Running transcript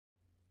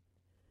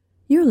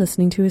You're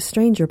listening to a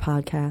Stranger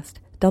podcast,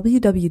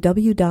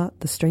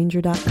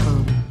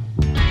 www.thestranger.com.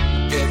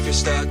 If you're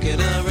stuck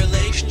in a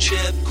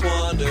relationship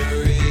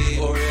quandary,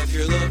 or if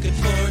you're looking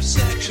for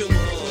sexual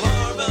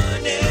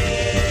harmony,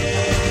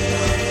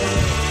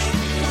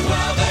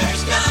 well,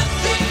 there's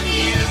nothing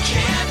you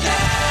can't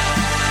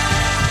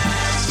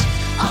ask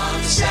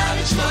on the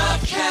Savage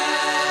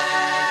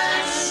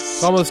Lovecast.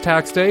 It's almost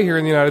tax day here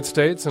in the United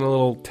States, and a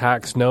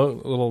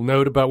little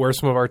note about where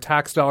some of our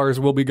tax dollars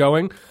will be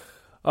going.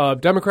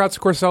 Democrats,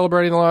 of course,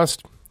 celebrating the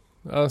last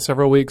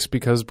several weeks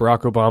because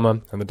Barack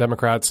Obama and the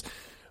Democrats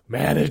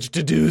managed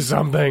to do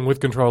something with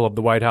control of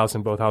the White House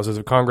and both houses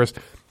of Congress,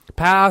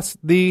 pass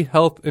the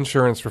health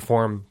insurance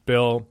reform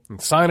bill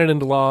and sign it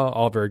into law.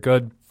 All very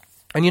good.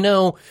 And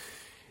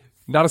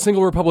not a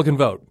single Republican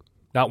vote,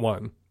 not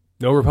one.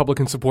 No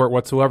Republican support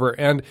whatsoever.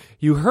 And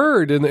you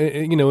heard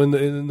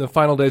in the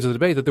final days of the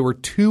debate that there were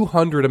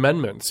 200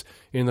 amendments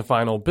in the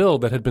final bill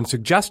that had been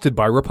suggested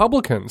by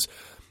Republicans.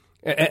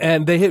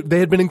 And they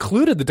had been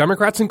included. The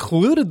Democrats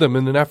included them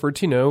in an effort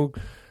to,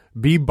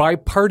 be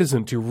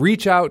bipartisan, to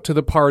reach out to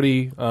the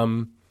party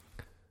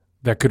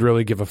that could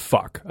really give a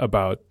fuck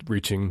about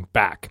reaching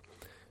back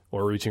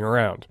or reaching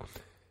around.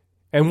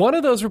 And one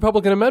of those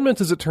Republican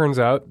amendments, as it turns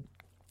out,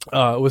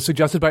 was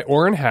suggested by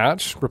Orrin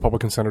Hatch,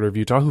 Republican senator of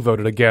Utah, who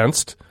voted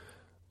against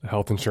the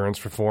health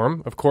insurance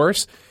reform, of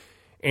course,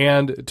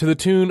 and to the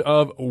tune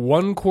of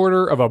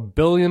 $250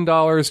 million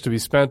to be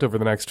spent over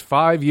the next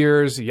 5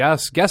 years.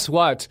 Yes, guess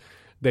what?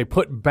 They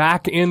put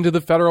back into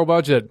the federal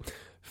budget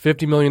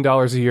 $50 million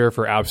a year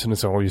for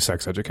abstinence-only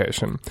sex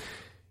education.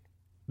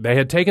 They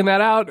had taken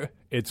that out.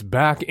 It's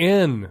back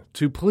in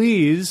to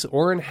please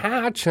Orrin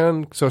Hatch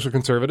and social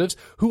conservatives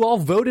who all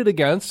voted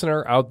against and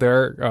are out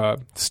there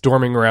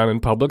storming around in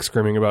public,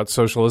 screaming about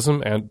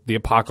socialism and the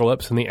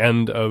apocalypse and the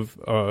end of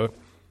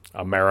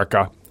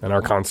America and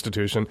our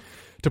Constitution.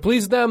 To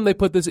please them, they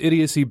put this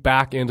idiocy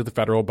back into the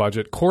federal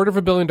budget,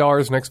 $250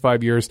 million next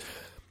 5 years,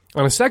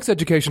 on a sex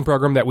education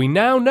program that we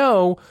now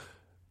know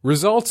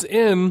results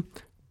in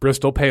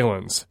Bristol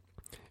Palins,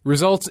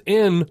 results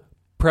in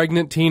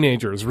pregnant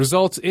teenagers,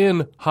 results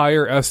in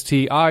higher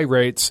STI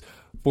rates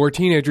for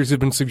teenagers who've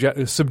been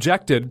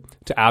subjected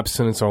to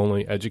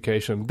abstinence-only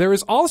education. There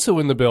is also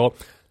in the bill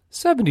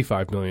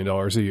 $75 million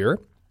a year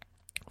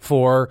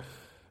for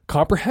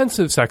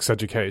comprehensive sex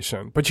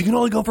education, but you can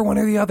only go for one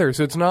or the other,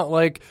 so it's not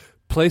like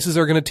places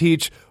are going to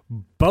teach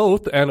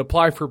both and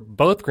apply for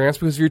both grants,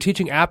 because if you're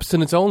teaching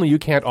abstinence only, you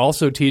can't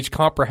also teach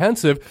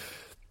comprehensive.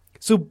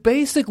 So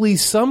basically,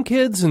 some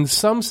kids in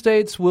some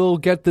states will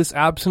get this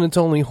abstinence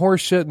only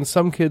horseshit, and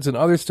some kids in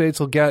other states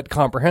will get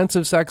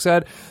comprehensive sex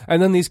ed, and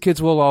then these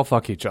kids will all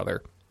fuck each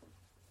other.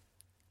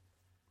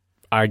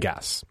 I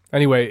guess.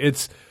 Anyway,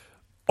 it's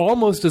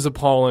almost as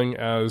appalling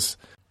as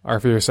our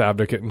fierce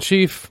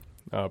advocate-in-chief,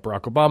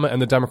 Barack Obama,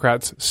 and the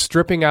Democrats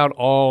stripping out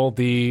all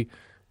the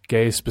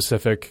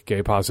gay-specific,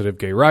 gay-positive,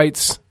 gay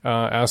rights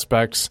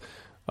aspects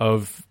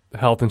of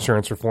health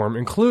insurance reform,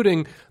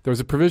 including there was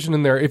a provision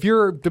in there. If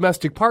you're a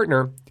domestic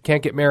partner, you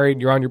can't get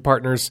married, you're on your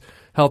partner's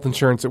health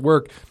insurance at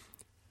work,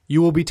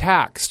 you will be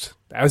taxed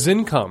as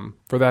income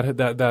for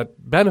that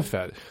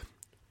benefit.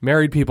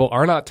 Married people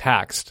are not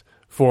taxed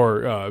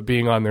for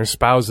being on their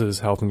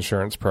spouse's health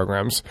insurance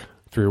programs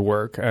through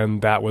work,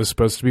 and that was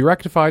supposed to be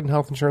rectified in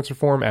health insurance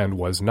reform and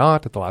was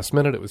not. At the last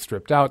minute, it was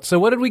stripped out. So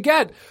what did we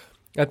get?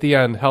 At the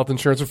end, health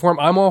insurance reform.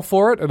 I'm all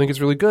for it. I think it's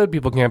really good.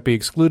 People can't be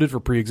excluded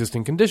for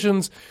pre-existing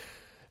conditions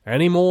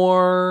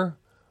anymore.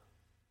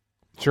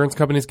 Insurance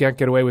companies can't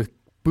get away with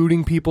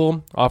booting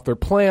people off their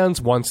plans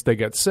once they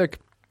get sick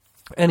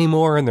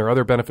anymore, and there are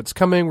other benefits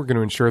coming. We're going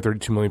to insure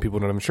 32 million people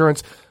who don't have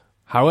insurance.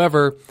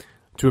 However,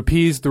 to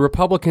appease the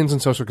Republicans and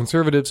social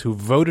conservatives who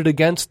voted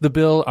against the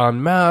bill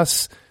en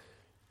masse,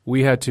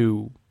 we had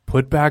to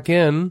put back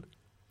in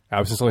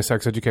abstinence-only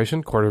sex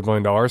education,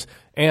 $250 million,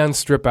 and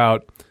strip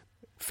out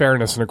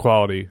fairness and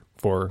equality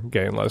for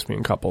gay and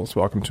lesbian couples.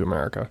 Welcome to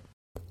America.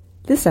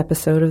 This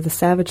episode of the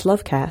Savage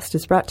Lovecast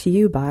is brought to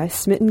you by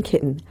Smitten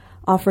Kitten,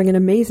 offering an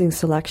amazing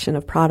selection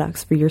of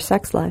products for your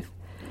sex life.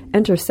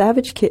 Enter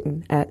Savage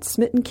Kitten at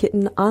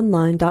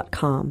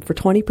smittenkittenonline.com for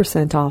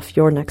 20% off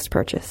your next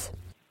purchase.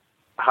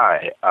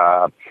 Hi,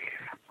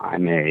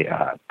 I'm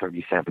a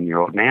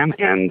 37-year-old man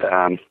and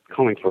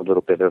calling for a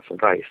little bit of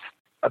advice.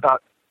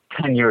 About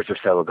 10 years or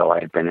so ago,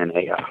 I had been in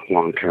a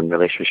long-term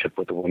relationship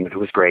with a woman who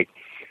was great.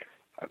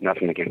 I have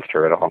nothing against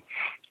her at all.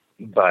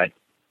 But,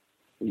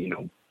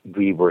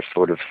 we were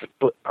sort of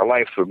split. Our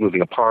lives were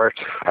moving apart.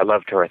 I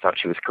loved her. I thought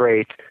she was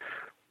great.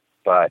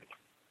 But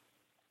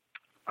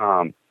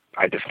I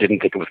just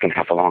didn't think it was going to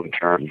have a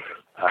long-term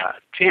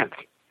chance.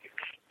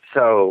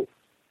 So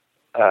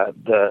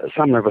the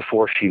summer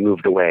before she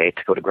moved away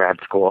to go to grad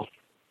school,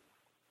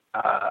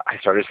 I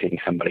started seeing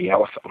somebody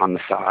else on the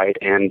side,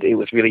 and it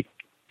was really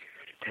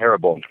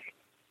terrible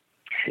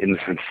in the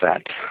sense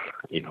that,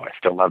 I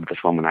still loved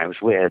this woman I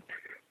was with,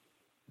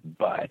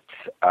 but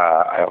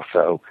I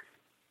also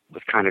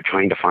was kind of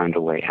trying to find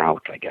a way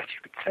out, I guess you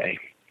could say.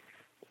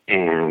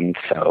 And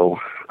so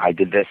I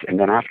did this, and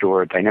then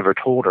afterwards I never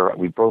told her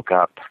we broke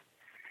up,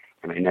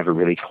 and I never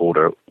really told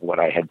her what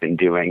I had been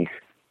doing.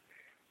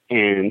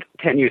 And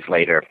 10 years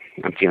later,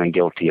 I'm feeling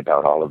guilty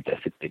about all of this.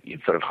 It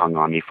sort of hung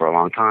on me for a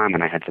long time,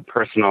 and I had some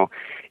personal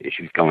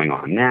issues going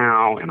on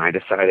now, and I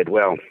decided,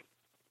 well,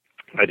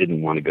 I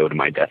didn't want to go to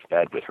my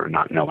deathbed with her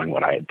not knowing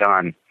what I had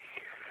done.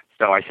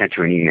 So I sent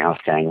her an email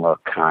saying,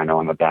 look, I know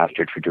I'm a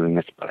bastard for doing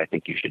this, but I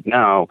think you should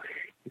know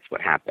it's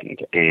what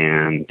happened.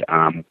 And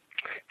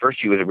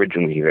first, she was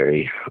originally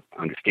very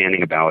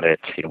understanding about it.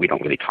 You know, we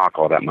don't really talk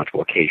all that much.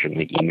 We'll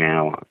occasionally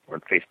email or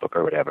Facebook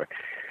or whatever.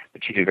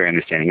 But she was very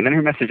understanding. And then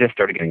her messages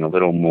started getting a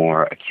little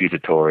more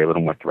accusatory, a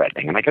little more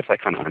threatening. And I guess I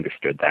kind of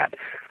understood that.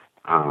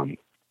 I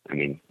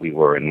mean, we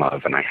were in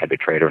love, and I had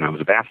betrayed her, and I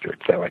was a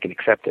bastard, so I can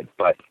accept it.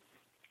 But,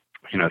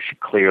 you know, she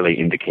clearly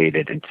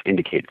indicated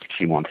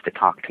she wants to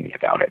talk to me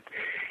about it.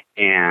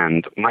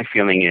 And my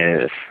feeling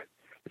is,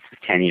 this is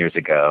 10 years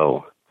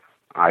ago.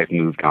 I've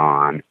moved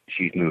on.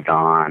 She's moved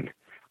on.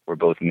 We're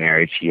both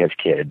married. She has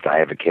kids. I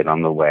have a kid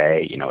on the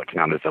way. You know, it's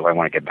not as though I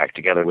want to get back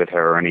together with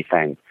her or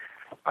anything.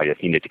 I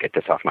just needed to get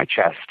this off my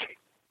chest.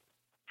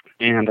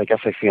 And I guess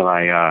I feel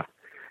that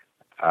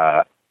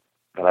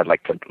I'd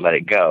like to let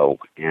it go.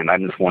 And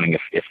I'm just wondering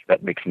if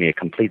that makes me a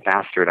complete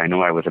bastard. I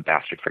know I was a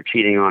bastard for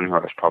cheating on her.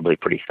 I was probably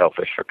pretty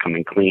selfish for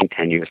coming clean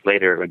 10 years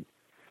later and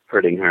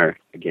hurting her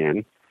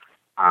again.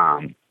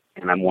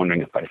 And I'm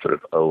wondering if I sort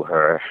of owe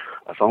her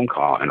a phone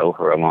call and owe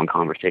her a long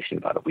conversation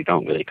about it. We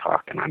don't really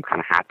talk, and I'm kind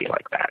of happy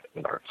like that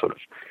with our sort of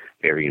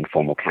very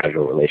informal,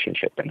 casual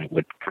relationship, and it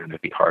would kind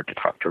of be hard to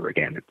talk to her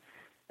again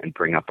and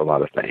bring up a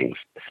lot of things.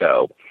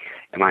 So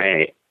am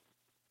I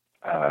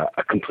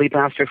a complete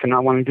bastard for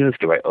not wanting to do this?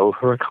 Do I owe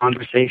her a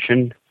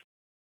conversation?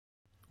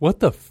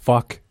 What the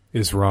fuck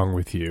is wrong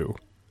with you?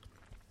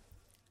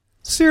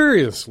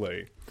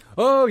 Seriously.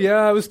 Oh,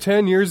 yeah, it was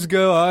 10 years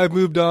ago. I've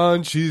moved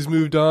on. She's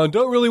moved on.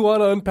 Don't really want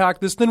to unpack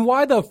this. Then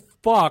why the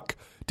fuck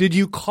did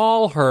you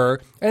call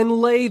her and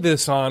lay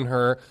this on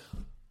her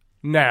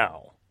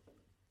now?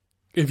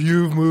 If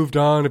you've moved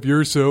on, if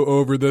you're so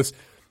over this,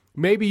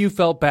 maybe you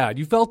felt bad.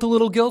 You felt a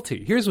little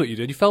guilty. Here's what you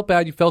did. You felt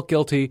bad. You felt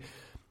guilty.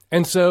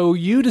 And so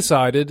you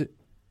decided,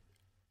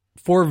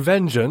 for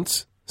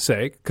vengeance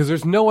sake, because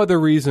there's no other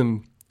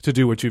reason to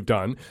do what you've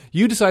done,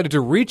 you decided to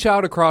reach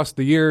out across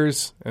the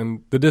years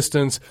and the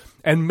distance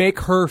and make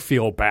her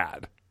feel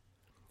bad.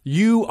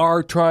 You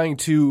are trying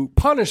to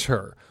punish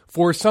her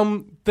for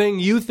something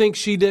you think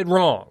she did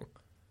wrong.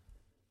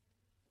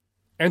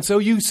 And so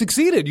you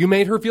succeeded. You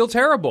made her feel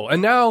terrible. And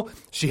now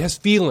she has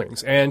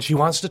feelings and she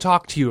wants to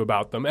talk to you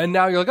about them. And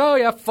now you're like, oh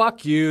yeah,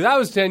 fuck you. That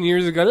was 10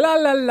 years ago. La,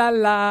 la, la,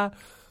 la.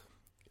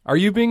 Are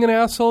you being an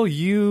asshole?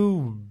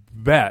 You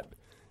bet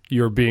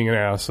you're being an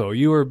asshole.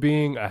 You are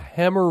being a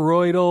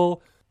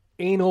hemorrhoidal,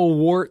 anal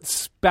wart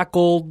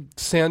speckled,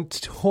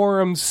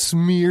 Santorum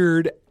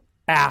smeared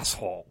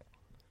asshole.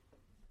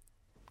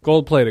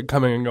 Gold-plated,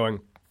 coming and going.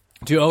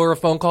 Do you owe her a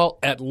phone call?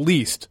 At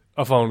least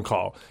a phone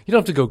call. You don't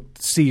have to go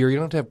see her. You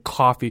don't have to have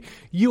coffee.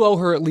 You owe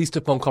her at least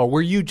a phone call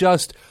where you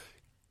just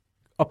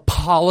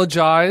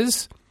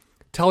apologize,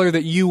 tell her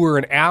that you were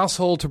an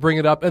asshole to bring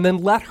it up, and then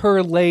let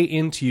her lay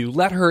into you.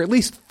 Let her at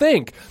least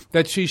think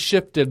that she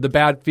shifted the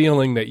bad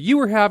feeling that you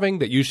were having,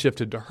 that you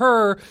shifted to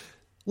her.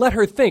 Let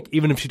her think,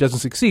 even if she doesn't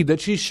succeed,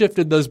 that she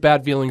shifted those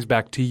bad feelings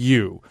back to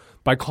you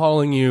by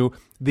calling you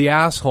the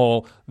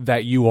asshole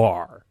that you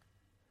are.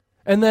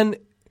 And then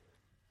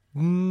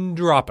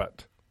drop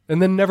it.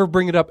 And then never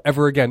bring it up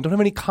ever again. Don't have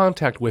any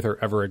contact with her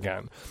ever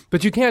again.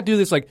 But you can't do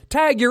this like,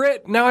 tag, you're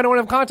it. Now I don't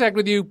have contact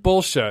with you.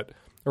 Bullshit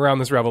around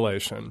this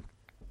revelation.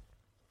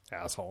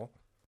 Asshole.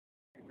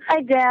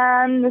 Hi,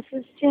 Dan. This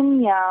is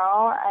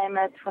Danielle. I'm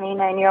a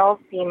 29-year-old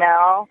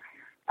female.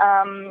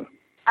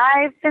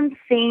 I've been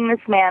seeing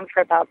this man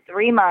for about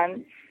 3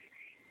 months,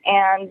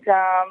 and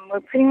we're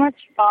pretty much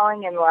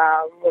falling in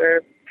love.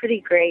 We're pretty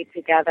great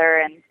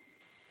together, and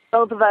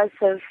both of us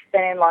have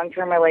been in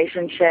long-term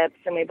relationships,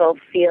 and we both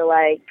feel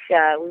like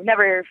we've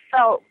never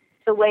felt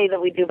the way that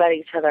we do about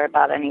each other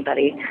about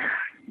anybody.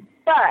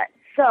 But,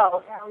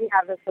 so, now we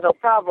have this little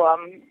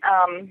problem.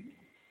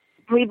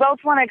 We both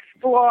want to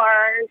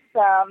explore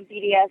some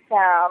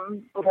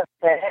BDSM a little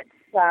bit.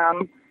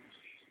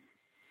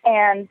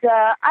 And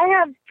I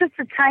have just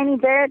a tiny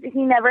bit.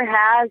 He never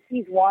has.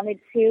 He's wanted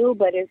to,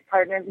 but his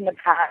partners in the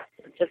past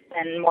have just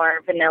been more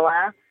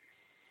vanilla.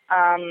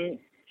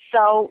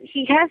 So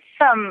he has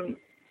some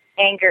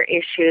anger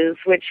issues,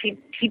 which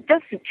he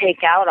doesn't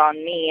take out on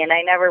me, and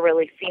I never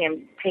really see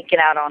him take it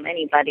out on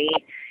anybody.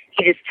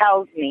 He just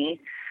tells me.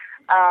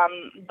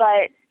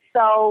 But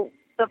so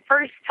the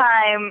first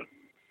time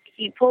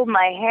he pulled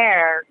my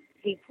hair,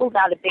 he pulled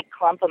out a big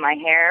clump of my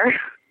hair.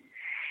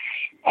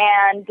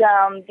 And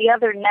the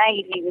other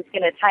night he was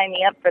going to tie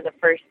me up for the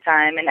first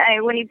time. And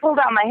when he pulled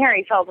out my hair,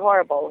 he felt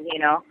horrible, you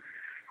know.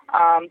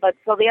 But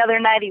so the other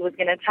night he was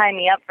going to tie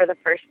me up for the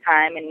first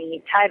time, and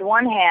he tied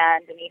one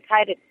hand, and he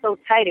tied it so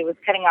tight it was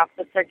cutting off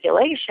the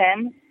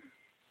circulation.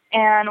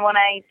 And when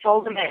I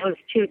told him it was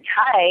too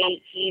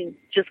tight, he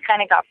just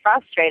kind of got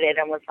frustrated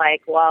and was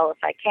like, well,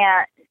 if I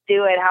can't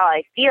do it how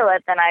I feel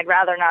it, then I'd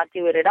rather not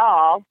do it at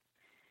all.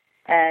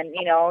 And,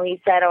 you know, he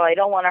said, oh, I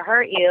don't want to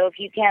hurt you. If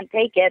you can't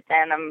take it,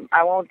 then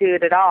I won't do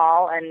it at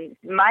all. And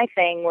my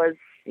thing was,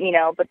 you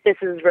know, but this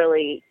is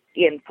really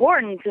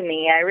important to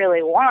me. I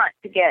really want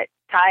to get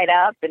tied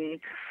up, and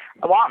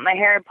I want my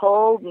hair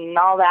pulled and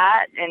all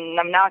that, and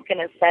I'm not going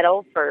to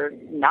settle for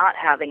not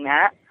having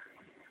that.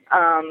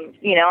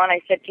 You know, and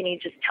I said, can you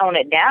just tone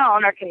it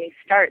down, or can we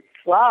start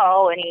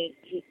slow? And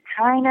he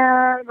kind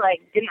of, like,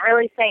 didn't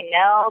really say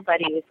no, but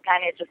he was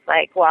kind of just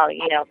like, well,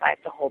 you know, if I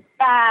have to hold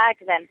back,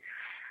 then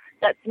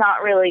that's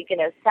not really going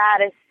to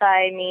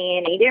satisfy me.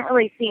 And he didn't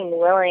really seem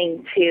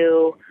willing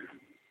to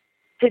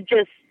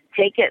just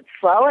take it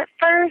slow at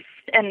first.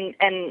 And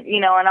you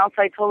know, and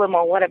also I told him,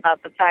 well, what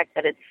about the fact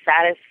that it's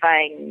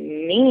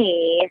satisfying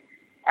me?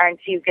 Aren't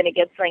you going to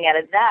get something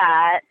out of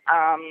that?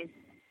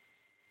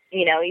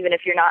 You know, even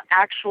if you're not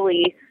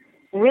actually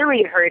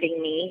really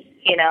hurting me,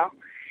 you know.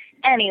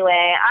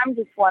 Anyway, I'm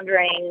just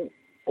wondering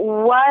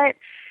what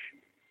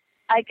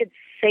I could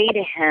say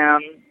to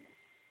him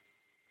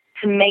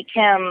to make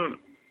him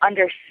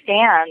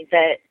understand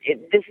that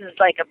this is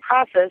like a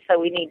process that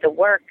we need to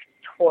work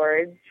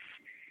towards.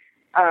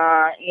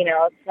 You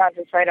know, it's not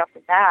just right off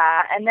the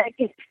bat. And that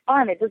it's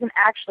fun. It doesn't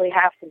actually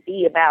have to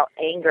be about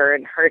anger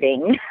and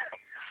hurting,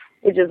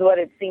 which is what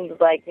it seems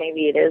like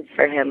maybe it is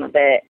for him a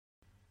bit.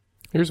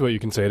 Here's what you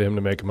can say to him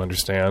to make him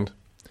understand.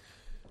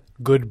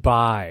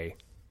 Goodbye.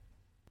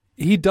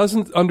 He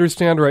doesn't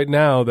understand right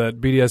now that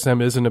BDSM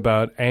isn't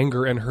about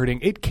anger and hurting.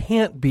 It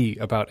can't be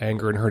about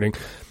anger and hurting.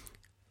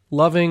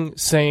 Loving,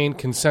 sane,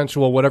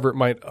 consensual, whatever it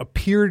might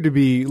appear to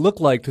be, look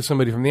like to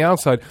somebody from the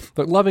outside,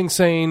 but loving,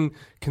 sane,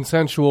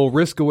 consensual,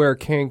 risk-aware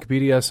kink,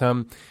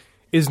 BDSM,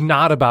 is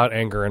not about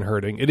anger and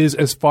hurting. It is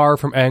as far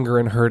from anger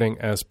and hurting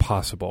as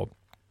possible.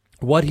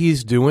 What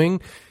he's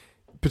doing,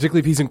 particularly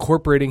if he's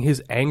incorporating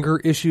his anger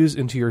issues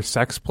into your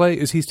sex play,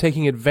 is he's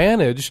taking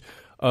advantage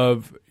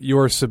of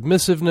your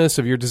submissiveness,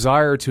 of your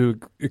desire to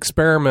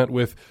experiment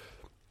with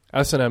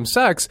S&M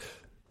sex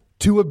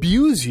to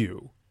abuse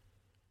you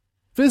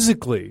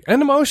physically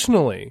and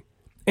emotionally.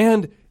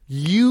 And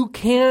you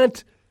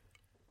can't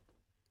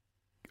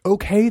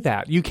okay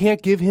that. You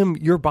can't give him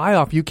your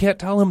buy-off. You can't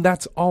tell him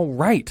that's all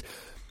right.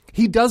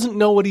 He doesn't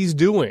know what he's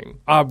doing,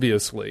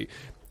 obviously.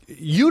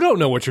 You don't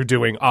know what you're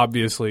doing,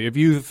 obviously, if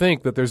you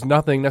think that there's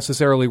nothing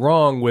necessarily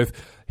wrong with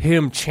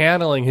him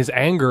channeling his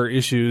anger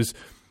issues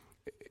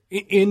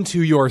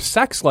into your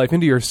sex life,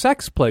 into your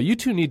sex play. You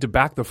two need to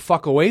back the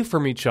fuck away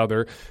from each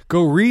other.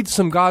 Go read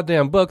some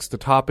goddamn books, the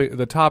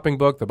topping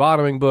book, the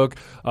bottoming book,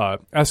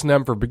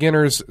 S&M for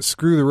beginners,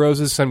 Screw the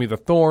Roses, Send Me the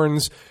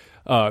Thorns.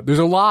 There's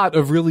a lot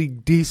of really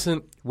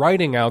decent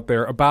writing out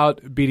there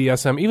about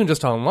BDSM, even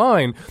just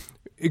online.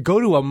 Go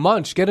to a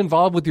munch, get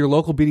involved with your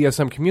local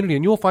BDSM community,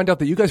 and you'll find out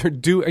that you guys are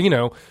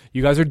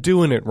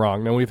doing it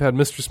wrong. Now, we've had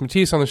Mistress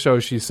Matisse on the show.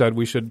 She said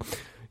we should,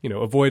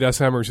 avoid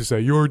SMers who say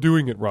you're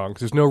doing it wrong.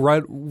 There's no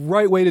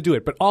right way to do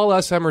it. But all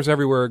SMers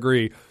everywhere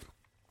agree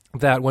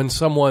that when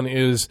someone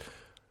is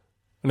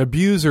an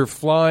abuser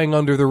flying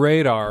under the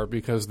radar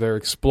because they're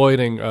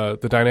exploiting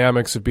the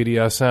dynamics of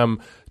BDSM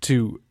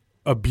to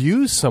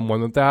abuse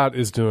someone, that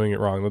is doing it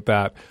wrong,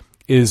 that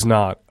is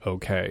not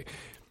okay.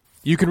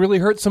 You can really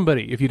hurt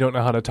somebody if you don't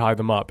know how to tie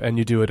them up and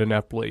you do it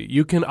ineptly.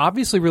 You can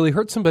obviously really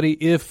hurt somebody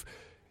if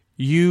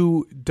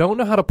you don't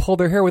know how to pull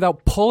their hair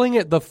without pulling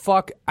it the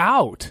fuck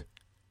out.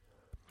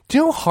 Do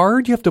you know how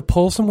hard you have to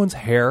pull someone's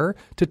hair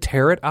to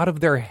tear it out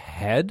of their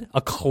head? A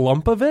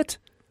clump of it?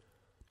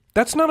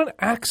 That's not an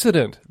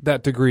accident,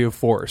 that degree of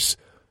force.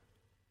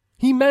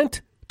 He meant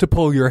to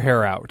pull your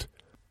hair out.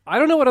 I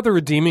don't know what other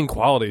redeeming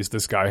qualities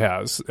this guy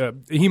has.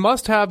 He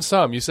must have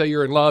some. You say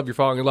you're in love, you're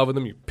falling in love with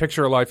him, you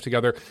picture a life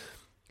together.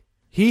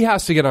 He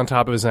has to get on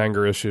top of his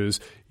anger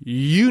issues.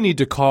 You need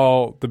to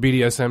call the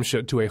BDSM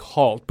shit to a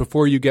halt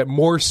before you get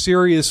more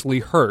seriously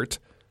hurt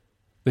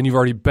than you've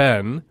already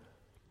been.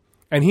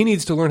 And he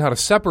needs to learn how to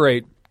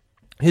separate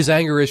his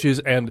anger issues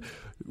and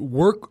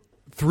work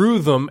through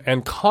them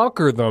and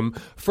conquer them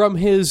from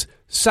his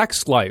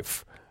sex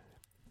life.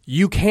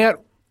 You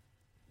can't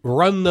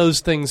run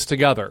those things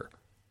together.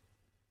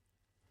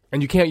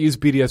 And you can't use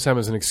BDSM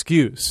as an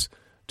excuse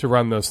to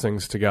run those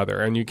things together.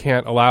 And you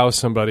can't allow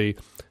somebody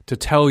to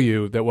tell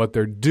you that what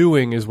they're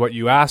doing is what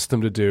you asked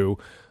them to do.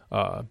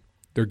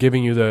 They're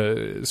giving you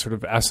the sort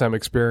of SM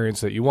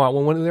experience that you want,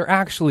 when what they're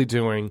actually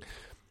doing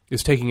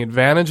is taking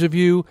advantage of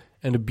you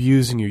and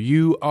abusing you.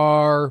 You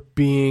are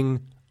being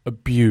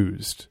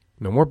abused.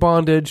 No more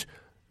bondage,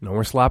 no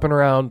more slapping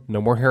around, no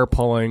more hair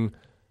pulling,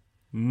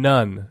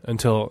 none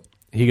until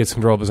he gets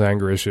control of his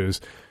anger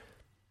issues.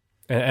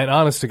 And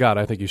honest to God,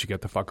 I think you should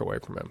get the fuck away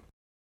from him.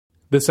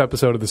 This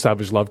episode of the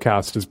Savage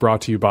Lovecast is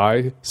brought to you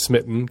by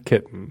Smitten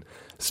Kitten.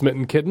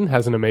 Smitten Kitten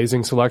has an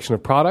amazing selection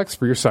of products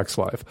for your sex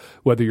life.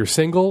 Whether you're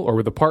single or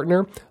with a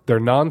partner, their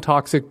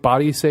non-toxic,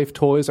 body-safe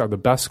toys are the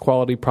best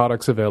quality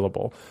products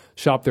available.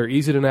 Shop their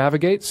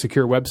easy-to-navigate,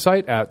 secure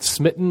website at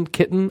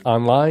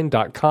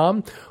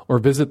smittenkittenonline.com or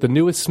visit the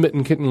newest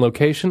Smitten Kitten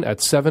location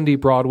at 70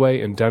 Broadway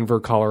in Denver,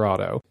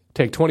 Colorado.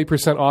 Take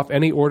 20% off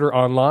any order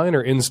online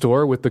or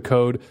in-store with the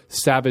code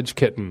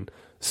SAVAGEKITTEN.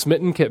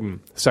 Smitten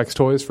Kitten, sex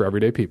toys for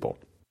everyday people.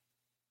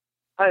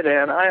 Hi,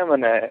 Dan. I am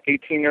an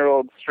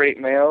 18-year-old straight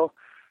male.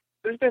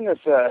 There's been this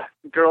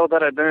girl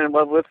that I've been in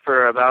love with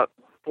for about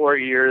 4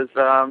 years.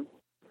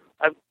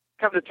 I've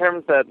come to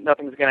terms that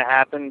nothing's going to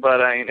happen,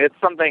 but it's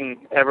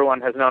something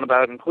everyone has known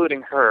about,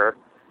 including her.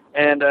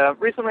 And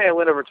recently I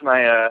went over to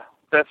my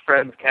best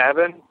friend's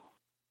cabin,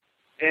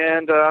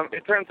 and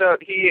it turns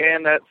out he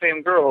and that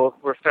same girl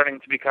were starting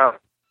to become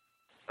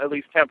at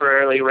least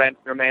temporarily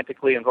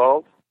romantically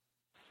involved,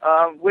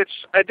 which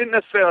I didn't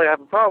necessarily have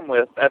a problem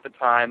with at the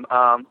time.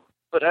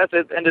 But as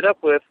it ended up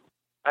with,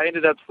 I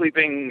ended up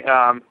sleeping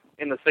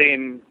in the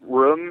same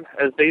room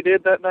as they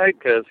did that night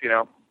because,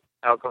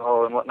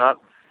 alcohol and whatnot.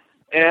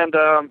 And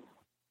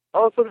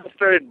all of a sudden I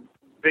started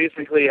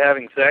basically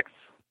having sex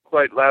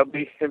quite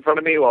loudly in front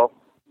of me. Well,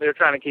 they were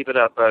trying to keep it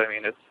up, but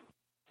it's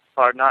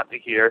hard not to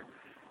hear.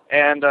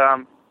 And I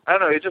don't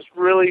know, it just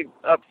really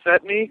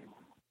upset me,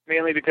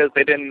 mainly because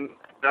they didn't.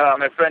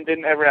 My friend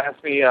didn't ever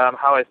ask me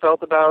how I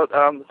felt about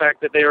the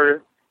fact that they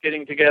were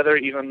getting together,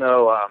 even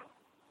though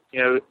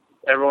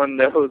everyone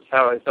knows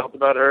how I felt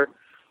about her.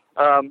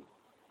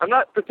 I'm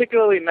not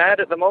particularly mad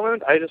at the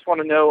moment. I just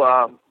want to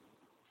know,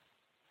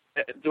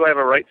 do I have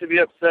a right to be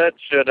upset?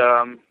 Should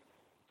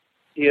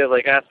he have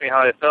asked me how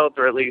I felt,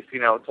 or at least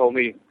told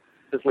me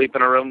to sleep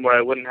in a room where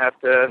I wouldn't have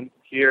to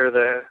hear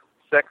the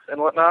sex and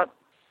whatnot?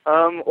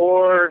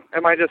 Or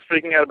am I just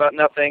freaking out about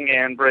nothing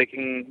and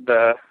breaking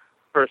the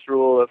first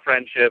rule of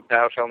friendship,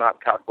 thou shalt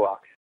not cock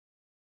block?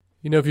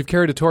 If you've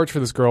carried a torch for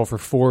this girl for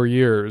 4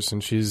 years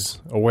and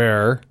she's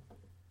aware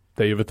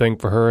that you have a thing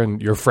for her,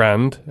 and your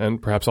friend,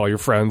 and perhaps all your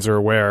friends are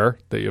aware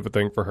that you have a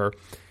thing for her,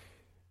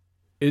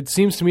 it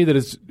seems to me that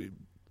it's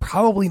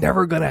probably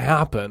never going to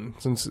happen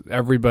since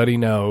everybody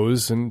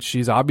knows, and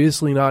she's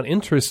obviously not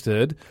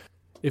interested.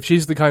 If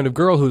she's the kind of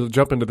girl who'll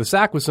jump into the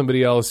sack with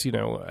somebody else,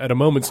 at a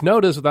moment's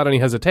notice without any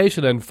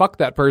hesitation and fuck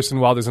that person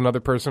while there's another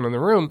person in the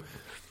room,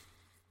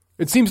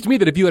 it seems to me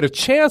that if you had a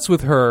chance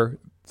with her,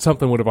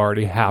 something would have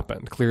already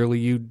happened. Clearly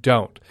you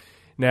don't.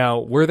 Now,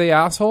 were they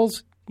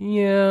assholes?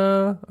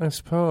 Yeah, I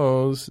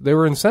suppose. They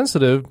were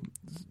insensitive,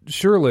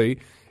 surely.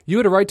 You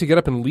had a right to get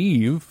up and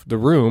leave the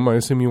room. I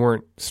assume you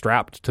weren't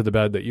strapped to the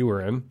bed that you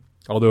were in.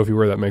 Although if you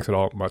were, that makes it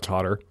all much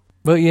hotter.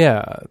 But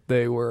yeah,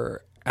 they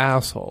were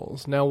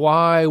assholes. Now,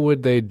 why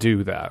would they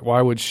do that?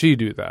 Why would she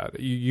do that?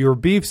 Your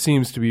beef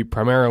seems to be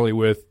primarily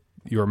with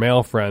your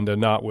male friend and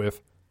not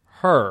with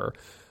her.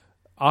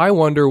 I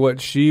wonder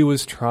what she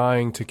was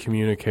trying to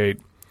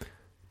communicate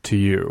to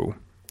you.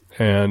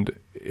 And,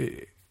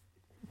 I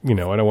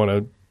don't want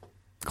to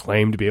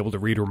claim to be able to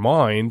read her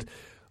mind,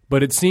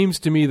 but it seems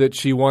to me that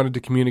she wanted to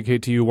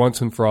communicate to you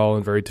once and for all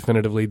and very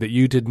definitively that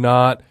you did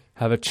not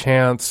have a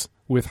chance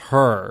with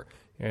her,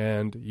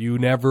 and you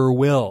never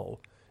will,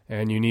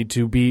 and you need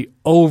to be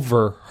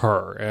over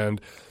her.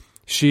 And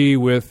she,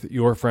 with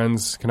your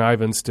friend's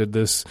connivance, did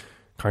this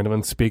kind of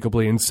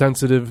unspeakably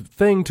insensitive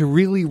thing to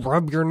really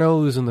rub your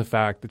nose in the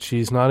fact that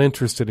she's not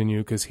interested in you,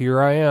 because here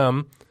I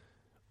am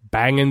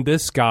banging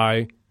this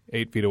guy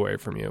 8 feet away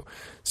from you.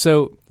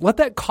 So let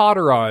that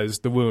cauterize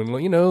the wound.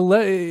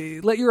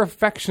 Let your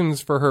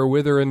affections for her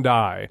wither and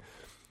die.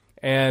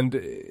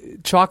 And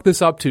chalk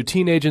this up to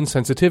teenage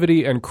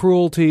insensitivity and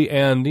cruelty.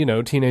 And,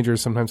 teenagers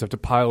sometimes have to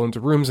pile into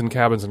rooms and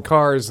cabins and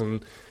cars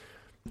and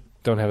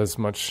don't have as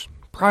much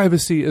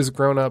privacy as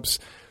grown-ups.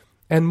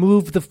 And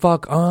move the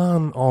fuck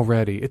on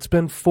already. It's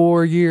been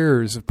 4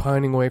 years of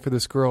pining away for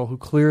this girl who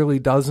clearly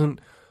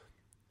doesn't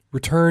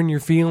return your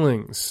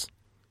feelings.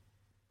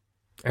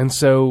 And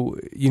so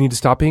you need to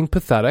stop being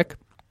pathetic.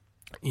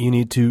 You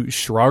need to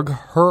shrug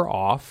her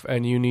off,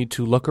 and you need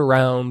to look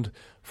around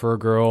for a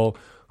girl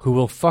who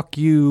will fuck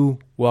you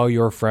while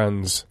your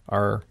friends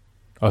are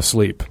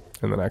asleep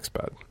in the next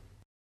bed.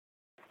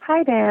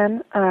 Hi,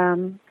 Dan.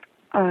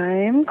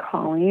 I'm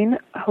calling,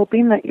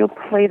 hoping that you'll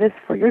play this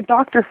for your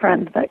doctor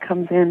friend that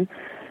comes in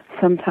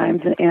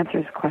sometimes and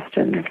answers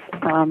questions.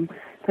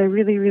 I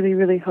really, really,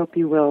 really hope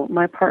you will.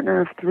 My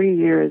partner of 3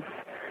 years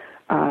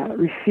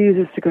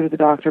refuses to go to the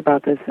doctor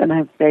about this, and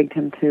I've begged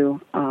him to,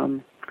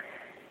 and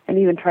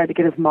even tried to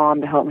get his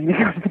mom to help me to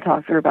go to the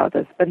doctor about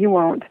this, but he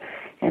won't.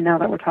 And now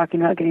that we're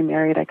talking about getting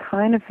married, I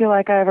kind of feel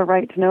like I have a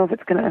right to know if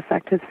it's going to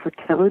affect his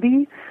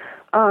fertility.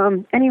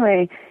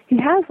 Anyway, he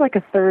has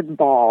a third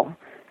ball.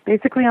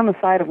 Basically on the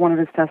side of one of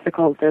his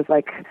testicles, there's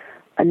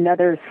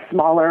another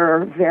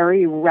smaller,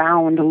 very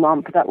round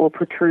lump that will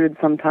protrude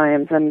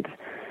sometimes, and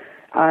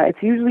it's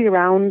usually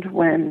around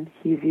when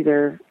he's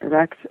either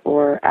erect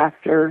or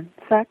after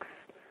sex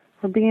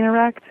or being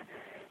erect.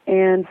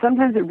 And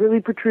sometimes it really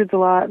protrudes a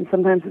lot, and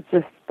sometimes it's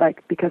just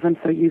because I'm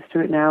so used to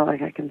it now,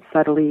 I can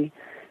subtly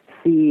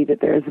see that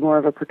there's more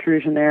of a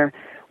protrusion there.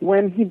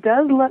 When he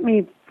does let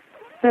me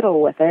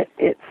fiddle with it,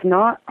 it's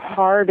not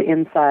hard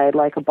inside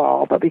like a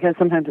ball, but because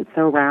sometimes it's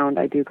so round,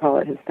 I do call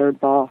it his third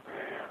ball.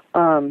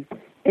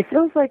 It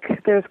feels like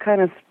there's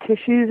kind of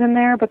tissues in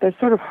there, but they're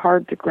sort of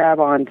hard to grab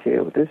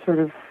onto. They're sort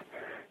of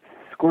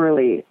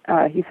squirrely.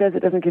 He says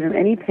it doesn't give him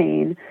any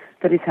pain,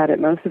 that he's had it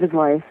most of his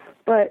life.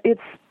 But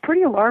it's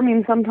pretty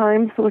alarming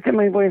sometimes to look at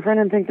my boyfriend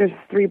and think there's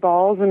 3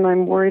 balls, and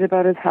I'm worried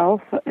about his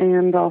health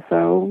and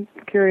also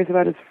curious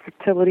about his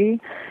fertility.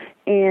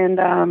 And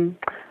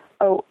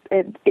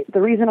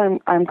the reason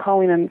I'm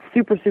calling and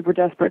super, super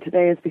desperate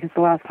today is because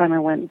the last time I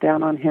went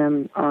down on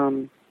him,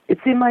 it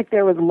seemed like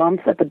there was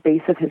lumps at the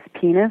base of his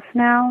penis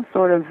now,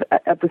 sort of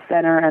at the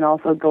center, and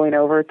also going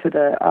over to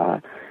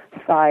the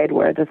side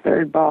where the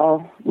 3rd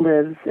ball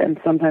lives, and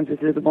sometimes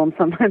it's visible and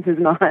sometimes it's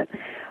not.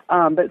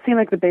 But it seemed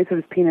like the base of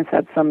his penis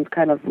had some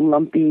kind of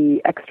lumpy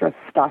extra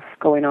stuff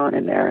going on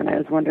in there, and I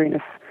was wondering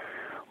if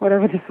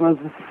whatever this was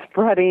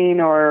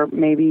spreading, or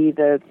maybe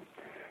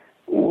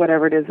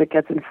whatever it is that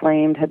gets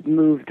inflamed had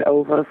moved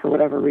over for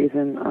whatever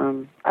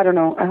reason. I don't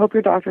know. I hope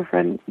your doctor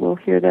friend will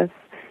hear this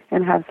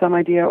and have some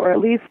idea, or at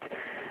least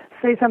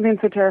say something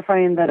so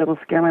terrifying that it'll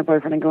scare my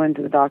boyfriend and go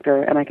into the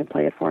doctor and I can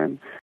play it for him.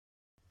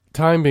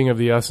 Time being of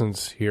the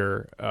essence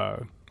here,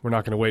 we're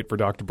not going to wait for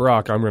Dr.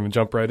 Brock. I'm going to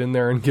jump right in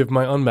there and give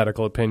my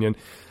unmedical opinion.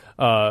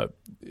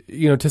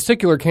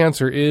 Testicular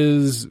cancer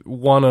is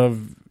one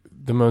of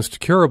the most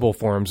curable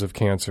forms of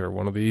cancer,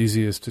 one of the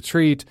easiest to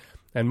treat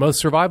and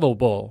most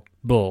survivable.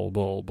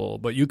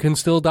 But you can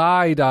still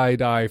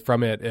die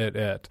from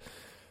it.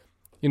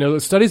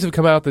 Studies have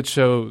come out that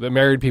show that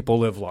married people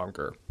live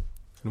longer.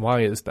 And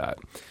why is that?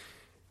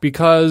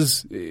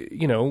 Because,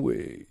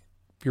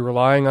 you're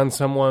relying on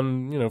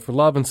someone, for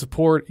love and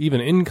support,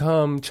 even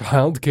income,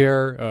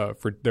 childcare,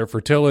 for their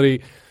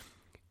fertility.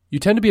 You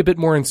tend to be a bit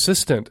more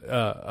insistent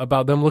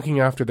about them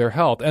looking after their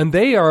health. And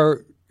they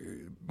are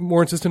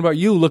more insistent about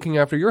you looking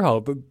after your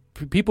health.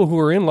 People who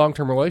are in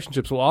long-term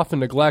relationships will often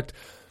neglect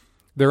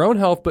their own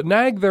health, but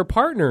nag their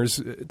partners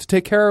to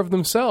take care of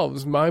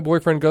themselves. My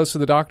boyfriend goes to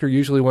the doctor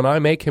usually when I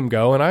make him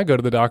go, and I go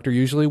to the doctor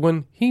usually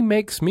when he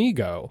makes me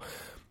go.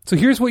 So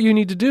here's what you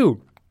need to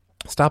do.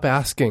 Stop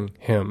asking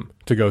him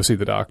to go see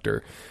the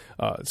doctor.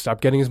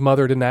 Stop getting his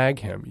mother to nag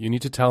him. You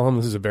need to tell him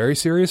this is a very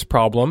serious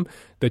problem,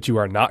 that you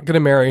are not going to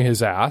marry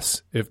his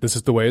ass if this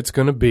is the way it's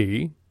going to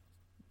be,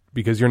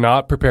 because you're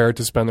not prepared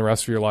to spend the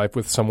rest of your life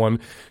with someone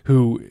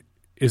who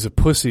is a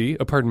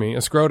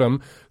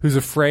scrotum, who's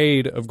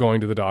afraid of going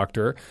to the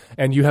doctor,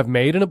 and you have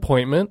made an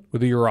appointment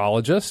with a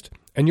urologist,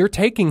 and you're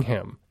taking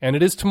him, and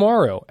it is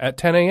tomorrow at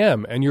 10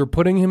 a.m., and you're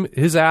putting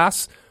his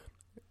ass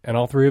and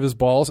all 3 of his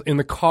balls in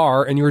the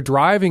car, and you're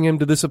driving him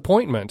to this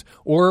appointment,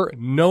 or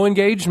no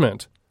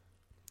engagement.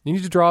 You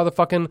need to draw the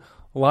fucking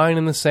line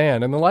in the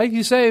sand, and the life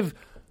you save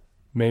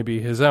may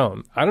be his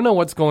own. I don't know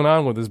what's going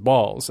on with his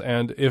balls,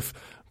 and if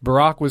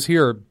Barack was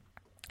here,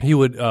 he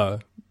would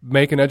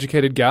make an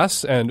educated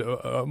guess, and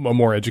a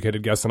more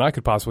educated guess than I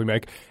could possibly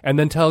make, and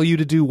then tell you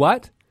to do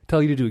what?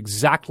 Tell you to do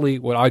exactly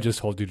what I just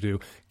told you to do.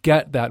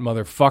 Get that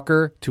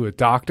motherfucker to a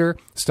doctor.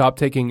 Stop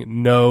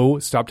taking no.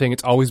 Stop taking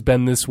it's always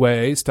been this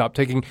way. Stop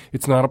taking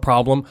it's not a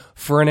problem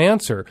for an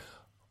answer.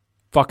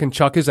 Fucking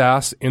chuck his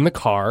ass in the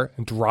car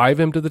and drive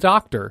him to the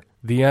doctor.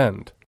 The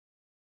end.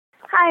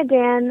 Hi,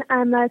 Dan.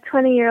 I'm a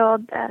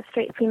 20-year-old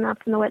straight female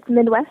from the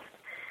Midwest.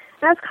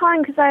 And I was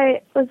calling because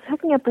I was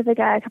hooking up with a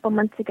guy a couple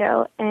months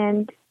ago,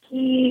 and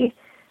he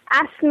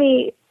asked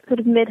me sort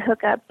of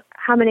mid-hookup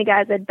how many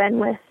guys I'd been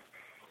with.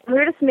 And we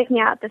were just making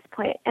out at this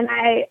point, and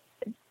I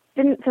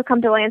didn't feel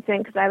comfortable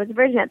answering because I was a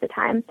virgin at the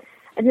time.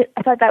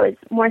 I thought that was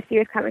a more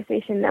serious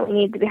conversation that we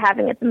needed to be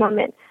having at the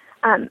moment.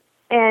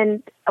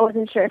 And I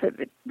wasn't sure if it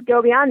would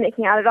go beyond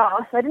making out at all,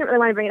 so I didn't really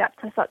want to bring it up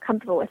because I felt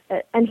comfortable with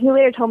it. And he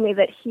later told me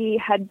that he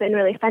had been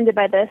really offended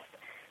by this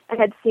and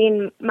had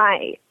seen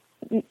my,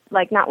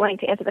 not wanting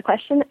to answer the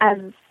question as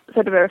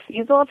sort of a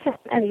refusal of him,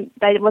 and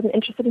that I wasn't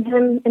interested in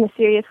him in a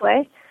serious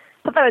way.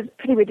 I thought that was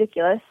pretty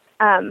ridiculous.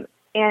 And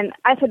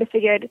I sort of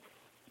figured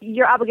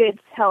you're obligated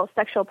to tell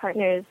sexual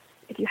partners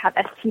if you have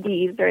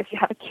STDs or if you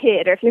have a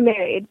kid or if you're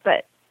married,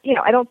 but,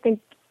 I don't think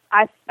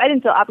I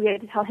didn't feel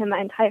obligated to tell him my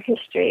entire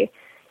history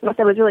unless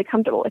I was really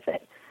comfortable with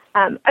it.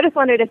 I just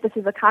wondered if this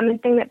is a common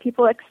thing that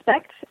people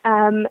expect,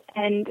 and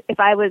if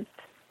I was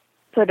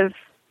sort of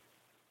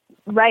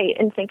right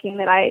in thinking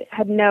that I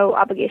had no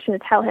obligation to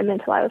tell him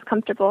until I was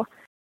comfortable.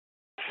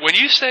 When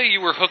you say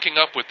you were hooking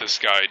up with this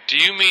guy, do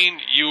you mean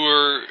you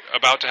were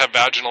about to have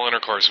vaginal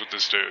intercourse with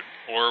this dude?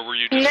 Or were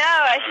you just... No,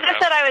 I should have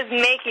said I was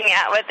making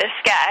out with this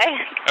guy.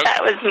 Okay.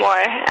 That was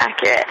more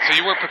accurate. So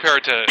you weren't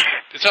prepared to...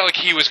 It's not like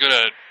he was going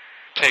to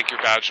take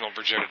your vaginal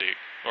virginity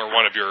or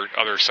one of your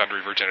other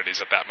sundry virginities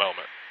at that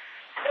moment.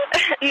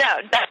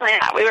 No, definitely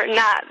not. We were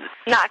not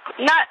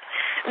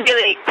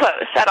really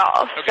close at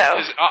all. Okay, so.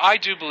 'cause I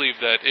do believe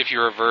that if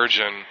you're a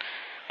virgin...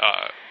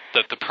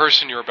 that the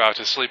person you're about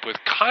to sleep with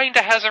kind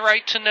of has a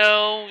right to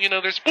know,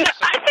 there's... No,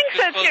 I think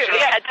so, too.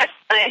 Yeah,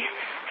 definitely.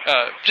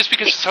 Just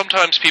because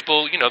sometimes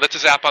people, that's a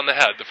zap on the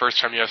head the first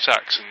time you have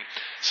sex, and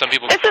some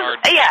people regard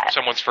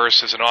someone's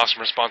first as an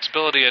awesome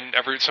responsibility, and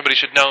somebody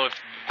should know if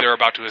they're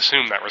about to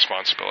assume that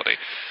responsibility.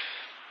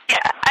 Yeah,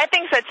 I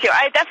think so, too.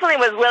 I definitely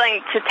was willing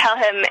to tell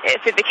him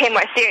if it became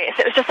more serious.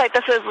 It was just like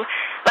this was,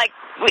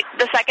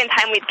 the second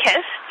time we'd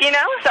kissed,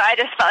 So I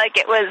just felt like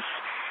it was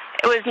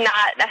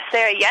not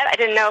necessary yet. I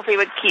didn't know if we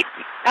would keep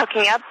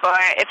hooking up or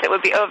if it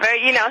would be over,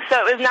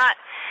 So it was not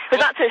was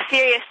not so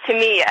serious to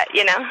me yet,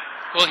 you know?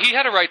 Well, he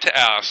had a right to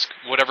ask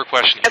whatever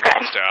question he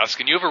wants to ask,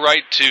 and you have a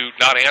right to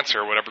not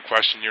answer whatever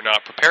question you're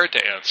not prepared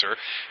to answer,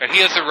 and he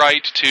has a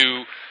right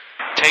to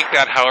take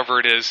that however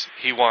it is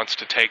he wants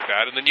to take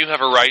that, and then you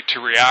have a right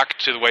to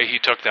react to the way he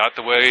took that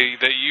the way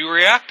that you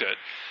reacted.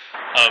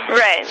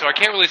 Right. So I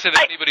can't really say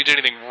that anybody did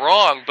anything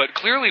wrong, but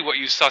clearly what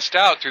you sussed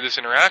out through this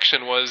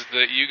interaction was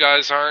that you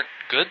guys aren't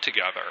good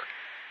together.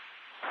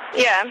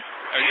 Yeah.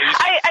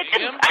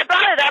 I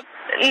brought it up.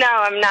 No,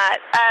 I'm not.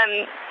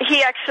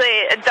 He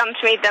actually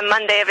dumped me the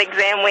Monday of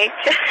exam week.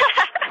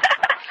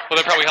 Well,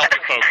 that probably helped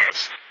you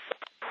focus.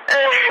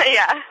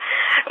 Yeah,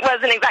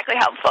 wasn't exactly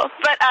helpful.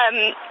 But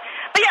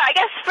yeah, I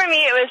guess for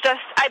me it was just,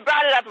 I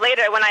brought it up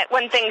later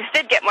when things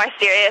did get more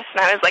serious,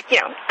 and I was like, you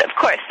know, of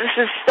course, this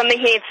is something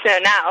he needs to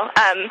know now.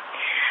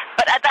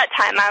 But at that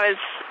time I was,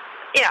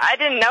 you know, I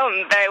didn't know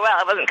him very well.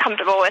 I wasn't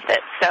comfortable with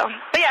it. So,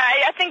 but yeah,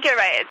 I think you're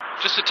right.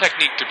 Just a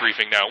technique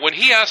debriefing now. When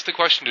he asked the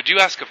question, did you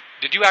act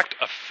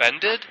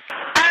offended?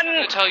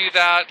 To tell you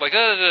that, like,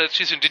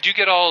 did you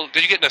get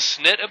in a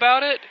snit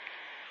about it?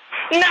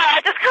 No,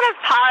 I just kind of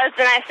paused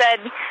and I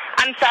said,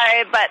 I'm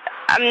sorry, but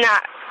I'm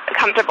not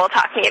comfortable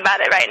talking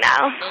about it right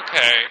now.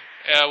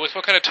 Okay. With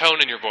what kind of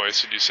tone in your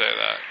voice did you say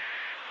that?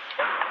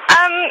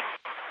 I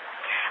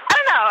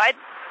don't know. I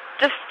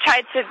just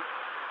tried to,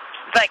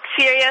 like,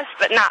 serious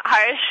but not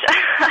harsh.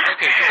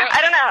 Okay,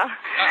 I don't know.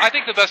 I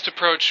think the best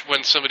approach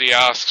when somebody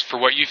asks for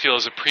what you feel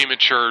is a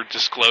premature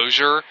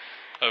disclosure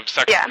of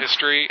sexual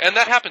history, and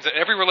that happens in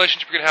every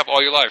relationship you're going to have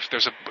all your life.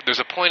 There's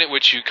a point at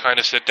which you kind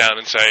of sit down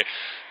and say,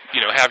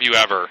 you know, have you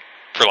ever,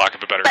 for lack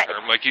of a better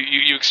term. Like,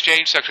 you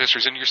exchange sexual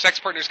histories, and your sex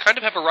partners kind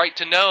of have a right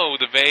to know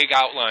the vague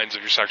outlines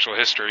of your sexual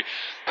history,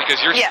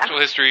 because your sexual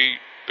history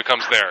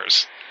becomes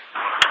theirs.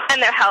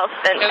 And their health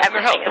and everything.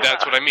 Their health,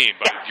 that's what I mean.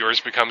 But yours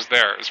becomes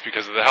theirs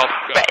because of the health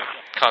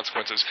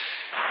consequences.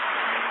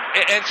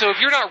 And so if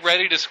you're not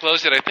ready to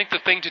disclose it, I think the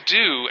thing to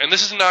do, and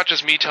this is not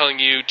just me telling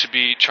you to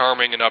be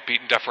charming and upbeat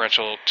and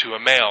deferential to a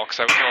male,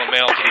 because I would tell a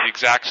male to do the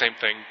exact same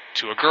thing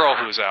to a girl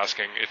who is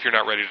asking if you're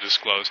not ready to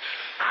disclose,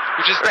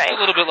 which is a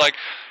little bit like,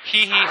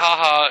 hee hee ha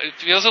ha, it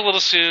feels a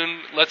little soon,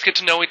 let's get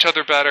to know each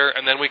other better,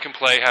 and then we can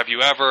play have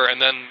you ever, and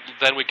then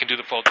we can do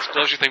the full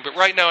disclosure thing. But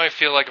right now I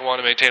feel like I want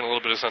to maintain a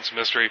little bit of sense of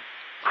mystery.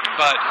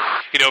 But,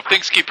 you know, if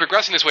things keep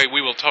progressing this way,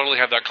 we will totally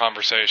have that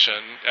conversation.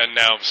 And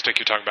now stick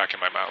your tongue back in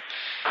my mouth.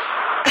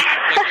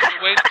 Like, there's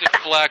a way to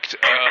deflect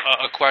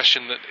a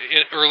question that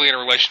early in a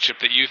relationship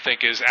that you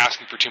think is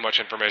asking for too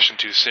much information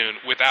too soon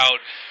without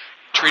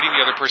treating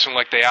the other person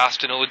like they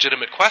asked an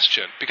illegitimate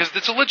question. Because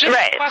it's a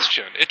legitimate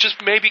question. It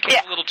just maybe came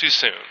a little too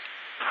soon.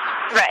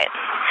 Right.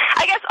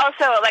 I guess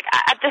also, like,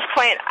 at this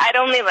point, I'd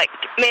only, like,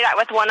 made out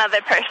with one other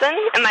person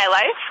in my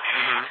life.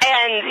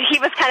 And he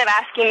was kind of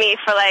asking me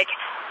for, like,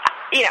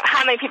 you know,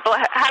 how many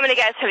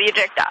guys have you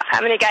jerked off?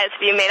 How many guys have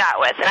you made out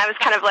with? And I was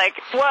kind of like,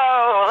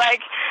 whoa,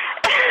 like,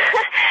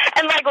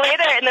 and like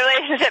later in the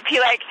relationship,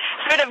 he like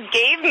sort of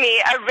gave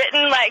me a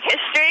written like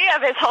history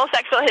of his whole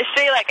sexual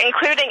history, like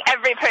including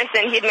every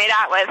person he'd made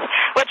out with,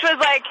 which was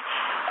like,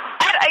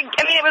 I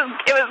mean,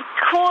 it was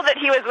cool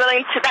that he was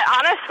willing to be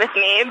honest with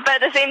me,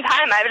 but at the same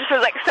time, I just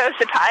was like so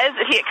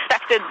surprised that he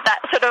expected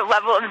that sort of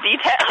level of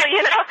detail,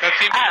 you know?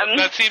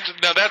 That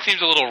seems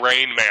a little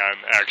Rain Man,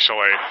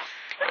 actually.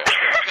 As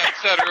I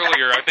said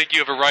earlier, I think you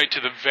have a right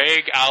to the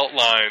vague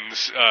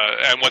outlines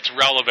and what's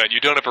relevant. You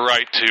don't have a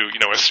right to, you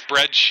know, a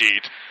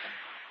spreadsheet.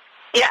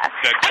 Yeah,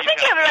 I think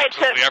you have a right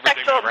to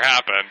everything that ever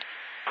happened.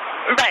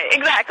 Right,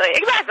 exactly,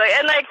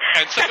 and like.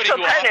 And somebody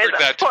who offered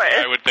that to me,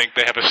 I would think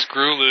they have a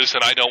screw loose,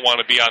 and I don't want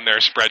to be on their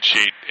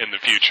spreadsheet in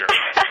the future.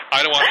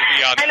 I don't want to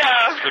be on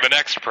there for the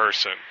next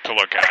person to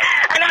look at.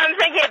 I know. I'm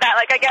thinking about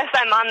like I guess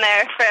I'm on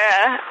there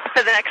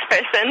for the next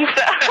person.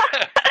 So.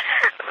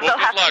 Well,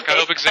 good luck. I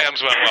hope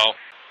exams went well.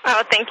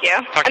 Oh, thank you.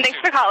 And thanks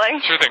for calling.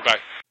 Sure thing.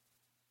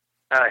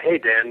 Bye. Hey,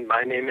 Dan.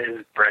 My name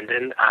is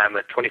Brendan. I'm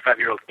a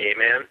 25-year-old gay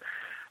man.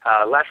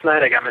 Last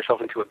night I got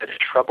myself into a bit of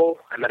trouble.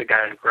 I met a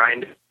guy on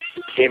Grindr.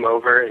 He came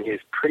over, and he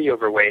was pretty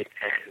overweight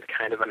and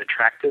kind of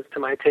unattractive to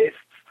my tastes.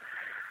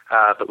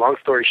 But long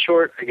story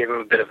short, I gave him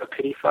a bit of a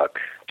pity fuck,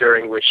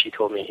 during which he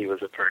told me he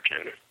was a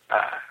virgin.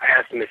 I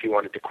asked him if he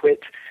wanted to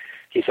quit.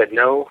 He said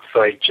no,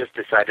 so I just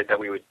decided that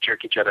we would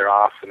jerk each other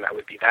off, and that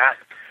would be that.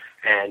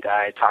 And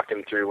I talked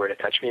him through where to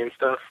touch me and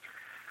stuff.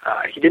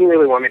 He didn't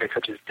really want me to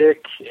touch his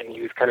dick, and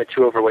he was kind of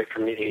too overweight for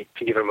me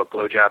to give him a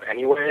blowjob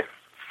anyway.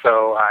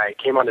 So I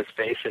came on his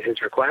face at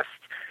his request,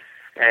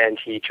 and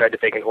he tried to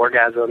fake an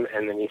orgasm,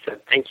 and then he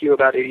said thank you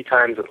about 80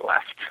 times and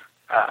left.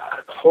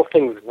 The whole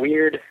thing was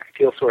weird. I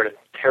feel sort of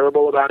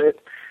terrible about it.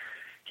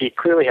 He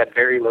clearly had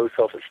very low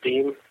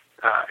self-esteem.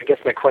 I guess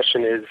my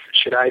question is,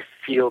 should I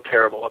feel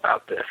terrible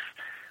about this?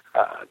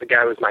 The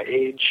guy was my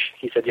age.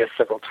 He said yes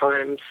several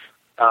times.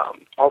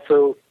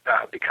 Also,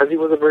 because he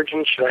was a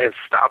virgin, should I have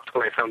stopped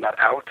when I found that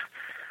out?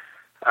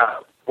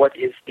 What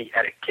is the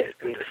etiquette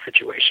in this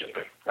situation?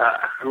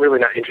 I'm really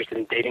not interested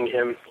in dating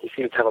him. He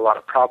seems to have a lot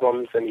of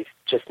problems, and he's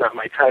just not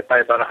my type by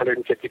about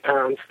 150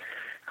 pounds.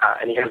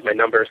 And he has my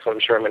number, so I'm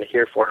sure I'm going to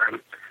hear for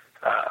him.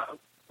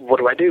 What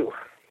do I do?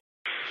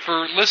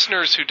 For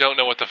listeners who don't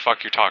know what the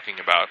fuck you're talking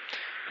about,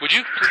 would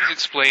you please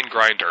explain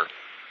Grindr?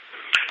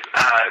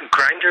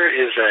 Grindr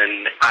is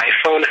an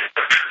iPhone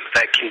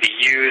that can be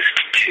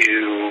used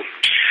to,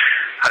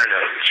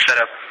 set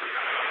up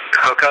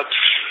hookups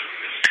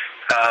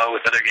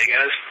with other gay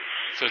guys.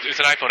 So it's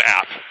an iPhone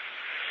app.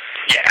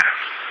 Yeah.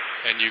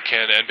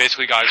 And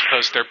basically guys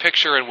post their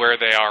picture and where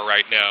they are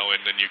right now,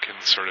 and then you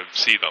can sort of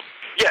see them.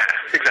 Yeah,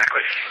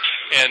 exactly.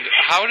 And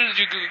how did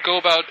you go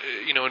about,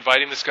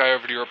 inviting this guy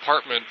over to your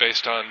apartment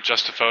based on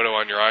just a photo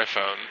on your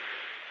iPhone?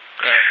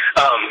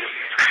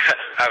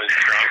 I was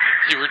drunk.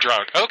 You were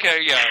drunk.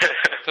 Okay, yeah.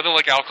 Something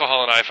like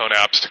alcohol and iPhone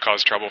apps to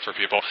cause trouble for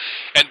people.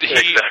 And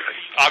he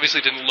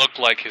obviously didn't look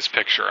like his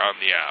picture on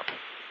the app.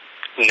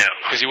 No.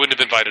 Because you wouldn't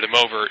have invited him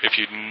over if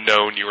you'd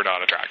known you were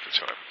not attracted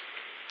to him.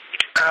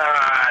 No,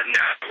 I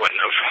wouldn't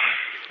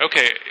have.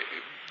 Okay.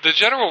 The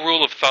general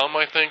rule of thumb,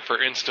 I think, for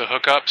Insta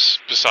hookups,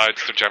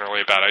 besides they're generally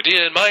a bad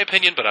idea, in my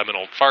opinion, but I'm an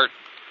old fart,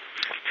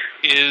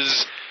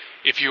 is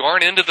if you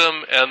aren't into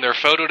them and their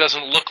photo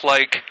doesn't look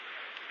like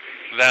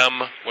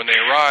them when they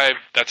arrive,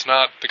 that's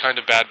not the kind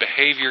of bad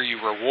behavior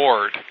you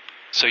reward,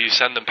 so you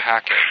send them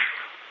packing.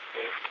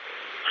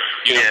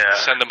 You don't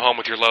send them home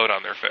with your load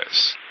on their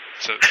face.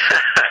 So,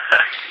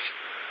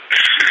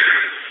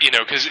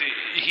 because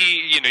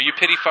you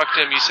pity fucked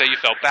him, you say you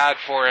felt bad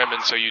for him,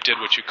 and so you did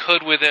what you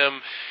could with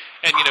him,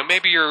 and,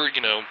 maybe you're,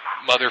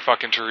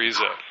 motherfucking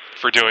Teresa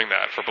for doing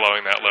that, for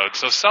blowing that load,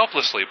 so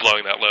selflessly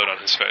blowing that load on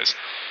his face.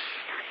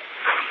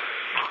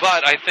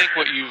 But I think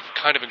what you've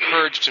kind of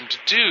encouraged him to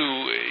do,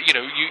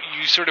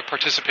 you sort of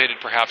participated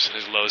perhaps in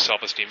his low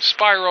self-esteem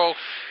spiral,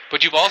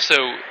 but you've also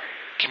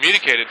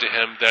communicated to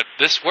him that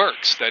this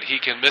works, that he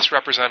can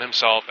misrepresent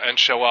himself and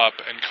show up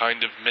and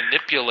kind of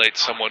manipulate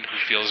someone who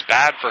feels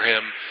bad for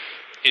him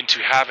into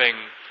having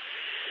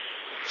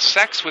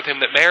sex with him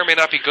that may or may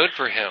not be good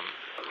for him.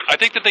 I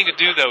think the thing to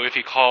do, though, if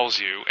he calls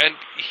you, and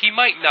he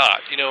might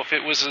not, if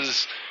it was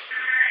as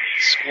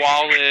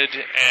squalid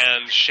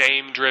and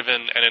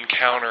shame-driven an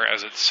encounter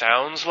as it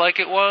sounds like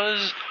it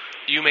was,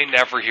 you may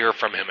never hear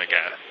from him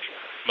again.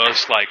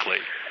 Most likely,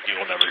 you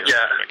will never hear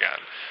from him again.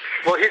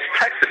 Well, he's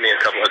texted me a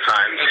couple of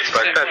times,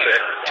 but that's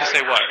it. To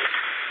say what?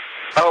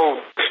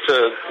 Oh,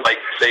 to,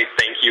 say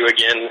thank you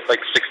again,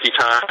 60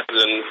 times,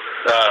 and,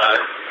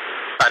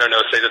 I don't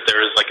know, say that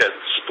there is, a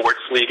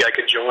sports league I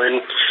could join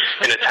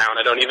in a town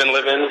I don't even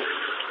live in.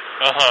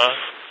 Uh-huh.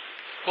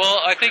 Well,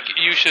 I think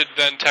you should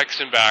then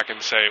text him back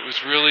and say, it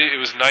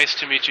was nice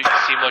to meet you, you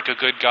seem like a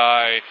good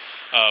guy,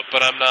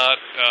 but I'm not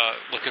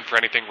looking for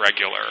anything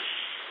regular.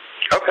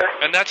 Okay.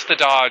 And that's the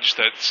dodge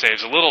that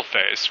saves a little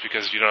face,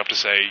 because you don't have to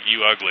say,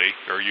 you ugly,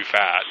 or you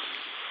fat.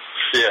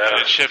 Yeah.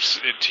 And it shifts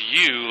it to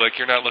you,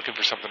 you're not looking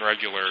for something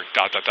regular, ...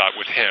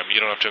 with him. You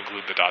don't have to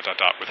include the ...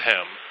 with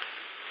him.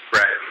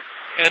 Right.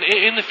 And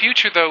in the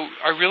future, though,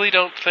 I really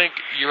don't think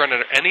you're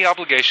under any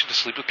obligation to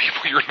sleep with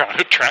people you're not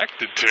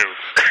attracted to.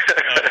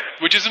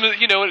 Which is, a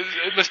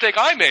mistake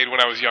I made when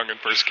I was young and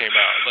first came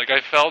out.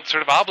 I felt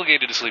sort of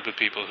obligated to sleep with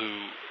people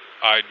who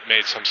I'd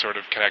made some sort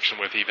of connection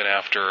with even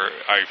after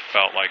I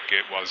felt like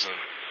it wasn't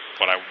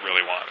what I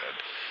really wanted.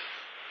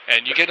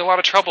 And you get in a lot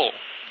of trouble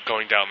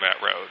going down that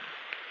road.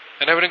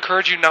 And I would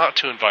encourage you not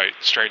to invite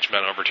strange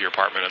men over to your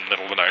apartment in the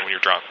middle of the night when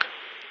you're drunk.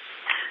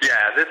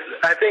 Yeah,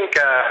 I think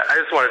I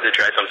just wanted to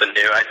try something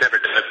new. I'd never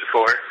done it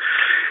before,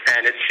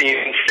 and it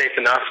seemed safe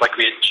enough.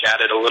 We had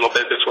chatted a little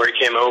bit before he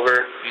came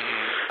over,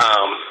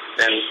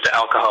 and the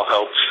alcohol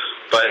helped,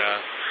 but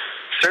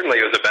certainly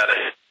it was a bad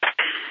idea.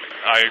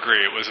 I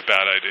agree, it was a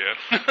bad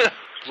idea.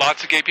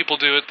 Lots of gay people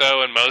do it,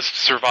 though, and most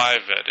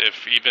survive it.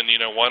 If even,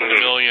 1 in a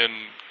million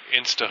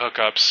Insta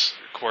hookups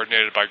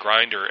coordinated by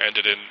Grindr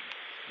ended in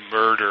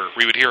murder,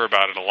 we would hear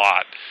about it a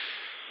lot.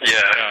 Yeah.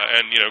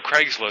 And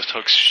Craigslist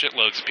hooks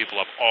shitloads of people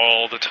up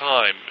all the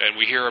time, and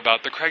we hear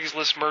about the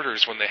Craigslist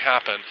murders when they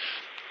happen,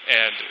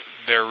 and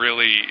they're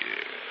really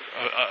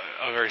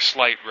a very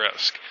slight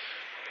risk.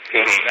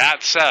 Mm-hmm.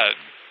 That said,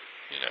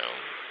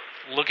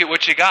 look at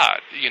what you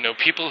got.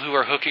 People who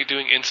are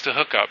doing Insta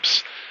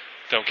hookups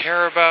don't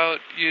care about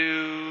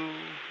you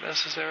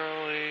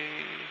necessarily.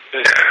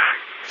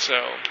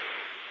 So,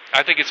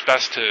 I think it's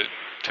best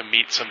to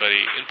meet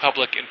somebody in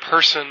public, in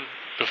person,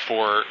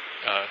 before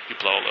you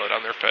blow a load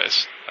on their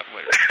face.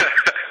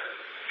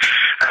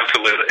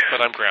 Absolutely.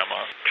 But I'm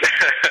grandma.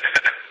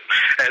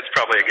 It's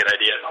probably a good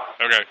idea.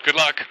 Okay, good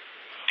luck.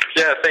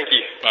 Yeah, thank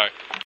you. Bye.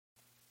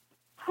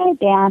 Hi,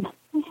 Dan.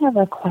 I have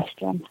a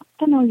question.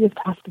 I know you've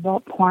talked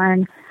about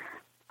porn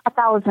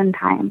 1,000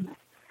 times,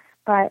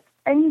 but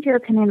I need your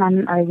opinion on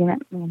an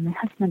argument me and my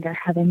husband are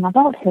having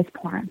about his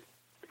porn.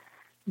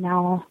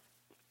 Now,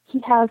 he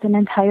has an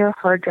entire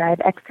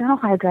external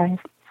hard drive,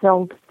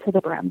 filled to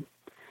the brim,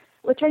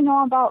 which I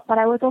know about, but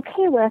I was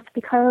okay with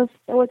because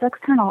it was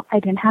external. I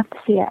didn't have to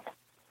see it.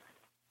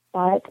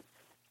 But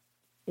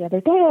the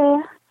other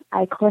day,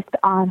 I clicked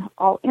on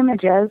all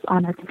images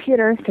on our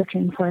computer,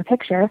 searching for a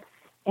picture,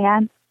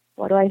 and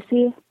what do I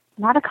see?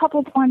 Not a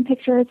couple porn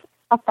pictures,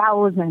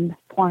 1,000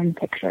 porn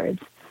pictures.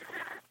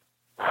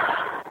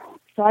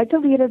 So I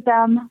deleted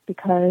them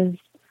because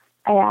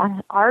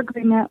our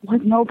agreement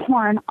was no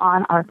porn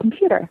on our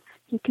computer.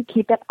 He could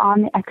keep it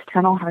on the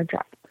external hard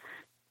drive.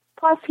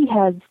 Plus, he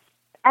has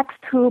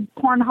Xtube,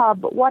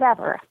 Pornhub,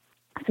 whatever.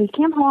 So he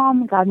came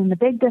home, got in a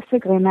big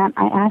disagreement.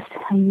 I asked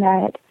him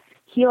that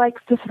he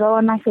likes to throw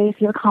in my face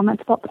your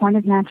comments about porn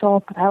is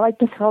natural, but I like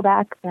to throw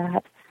back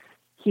that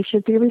he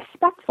should be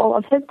respectful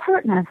of his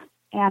partner.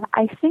 And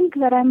I think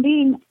that I'm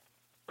being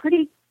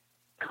pretty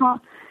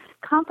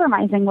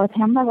compromising with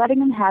him by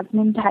letting him have an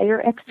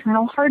entire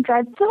external hard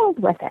drive filled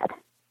with it.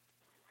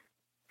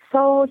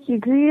 So he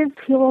agrees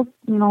he will,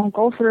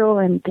 go through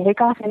and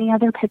take off any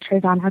other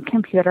pictures on our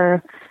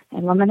computer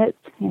and limit it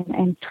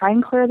and try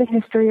and clear the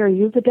history or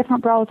use a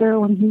different browser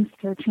when he's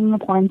searching the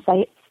porn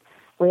sites,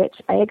 which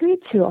I agreed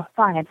to.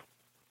 Fine.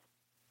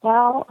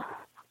 Well,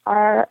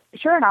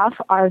 sure enough,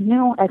 our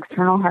new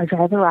external hard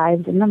drive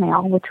arrived in the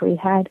mail, which we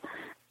had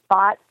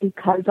bought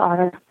because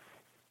our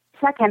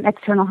second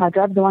external hard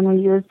drive, the one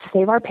we used to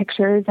save our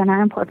pictures and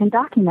our important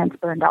documents,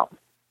 burned out.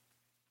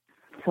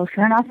 So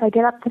sure enough, I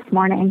get up this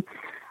morning.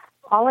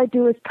 All I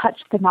do is touch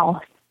the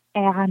mouse,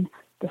 and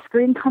the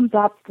screen comes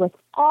up with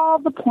all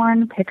the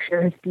porn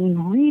pictures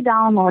being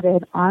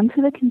re-downloaded onto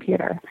the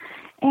computer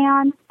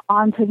and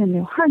onto the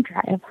new hard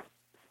drive.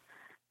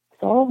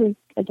 So we,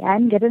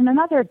 again, get in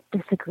another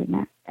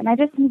disagreement. And I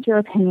just need your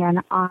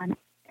opinion on,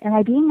 am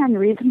I being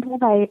unreasonable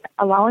by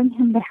allowing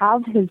him to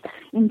have his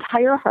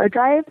entire hard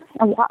drive?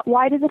 And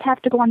why does it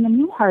have to go on the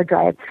new hard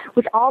drive,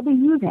 which I'll be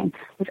using,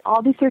 which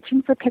I'll be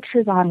searching for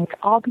pictures on, which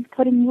I'll be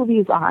putting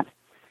movies on?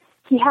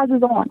 He has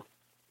his own.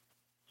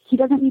 He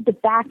doesn't need to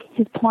back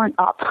his porn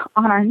up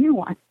on our new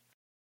one.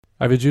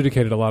 I've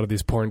adjudicated a lot of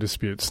these porn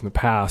disputes in the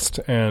past,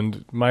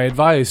 and my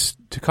advice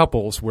to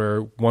couples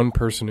where one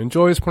person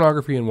enjoys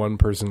pornography and one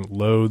person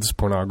loathes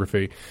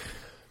pornography,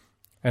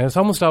 and it's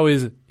almost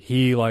always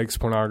he likes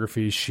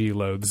pornography, she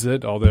loathes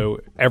it,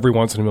 although every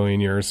once in a million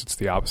years it's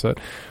the opposite.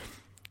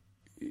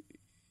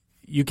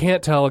 You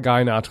can't tell a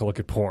guy not to look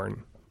at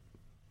porn.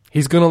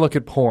 He's going to look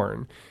at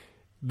porn.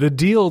 The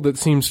deal that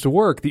seems to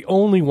work, the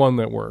only one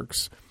that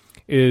works,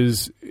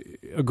 is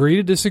agree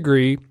to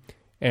disagree,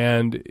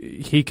 and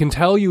he can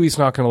tell you he's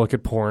not going to look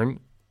at porn,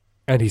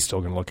 and he's still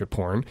going to look at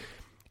porn.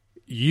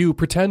 You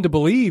pretend to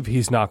believe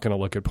he's not going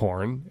to look at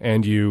porn,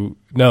 and you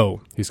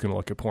know he's going to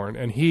look at porn,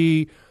 and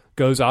he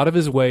goes out of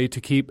his way to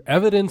keep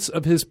evidence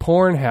of his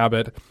porn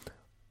habit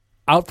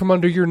out from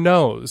under your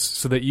nose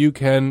so that you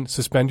can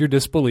suspend your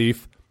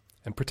disbelief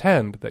and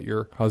pretend that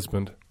your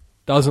husband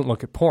doesn't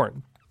look at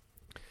porn.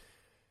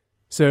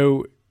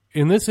 So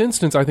in this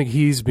instance, I think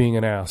he's being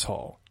an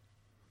asshole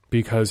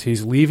because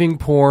he's leaving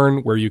porn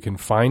where you can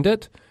find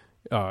it.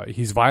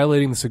 He's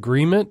violating this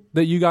agreement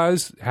that you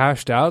guys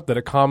hashed out that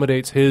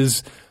accommodates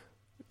his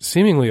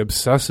seemingly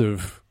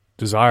obsessive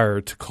desire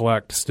to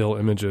collect still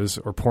images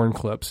or porn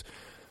clips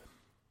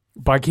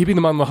by keeping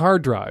them on the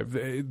hard drive.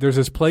 There's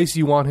this place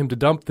you want him to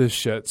dump this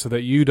shit so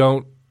that you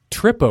don't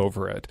trip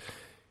over it.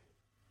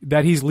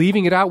 That he's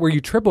leaving it out where you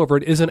trip over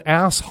it is an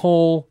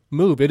asshole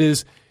move. It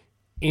is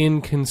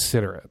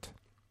inconsiderate.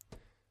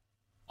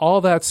 All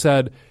that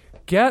said,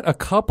 get a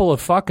couple of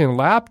fucking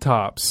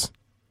laptops.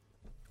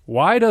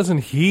 Why doesn't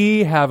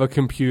he have a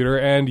computer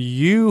and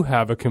you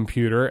have a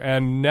computer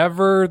and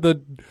never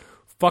the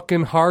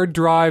fucking hard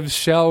drives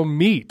shall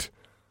meet?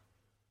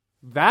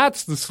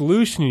 That's the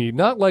solution you need.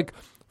 Not like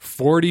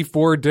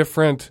 44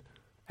 different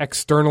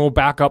external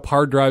backup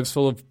hard drives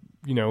full of,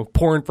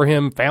 porn for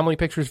him, family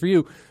pictures for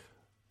you.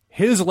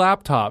 His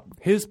laptop,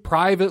 his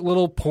private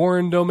little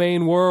porn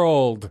domain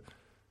world,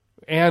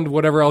 and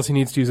whatever else he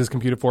needs to use his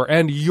computer for,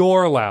 and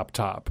your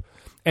laptop.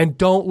 And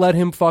don't let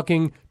him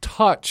fucking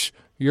touch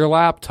your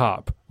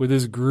laptop with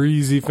his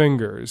greasy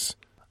fingers.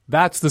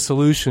 That's the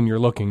solution you're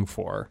looking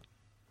for.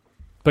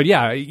 But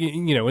yeah,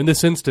 in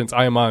this instance,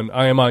 I am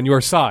on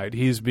your side.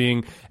 He's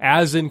being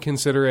as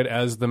inconsiderate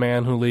as the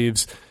man who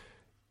leaves,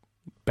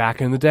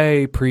 back in the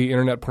day,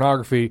 pre-internet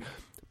pornography,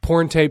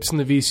 porn tapes in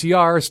the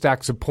VCR,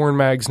 stacks of porn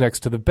mags next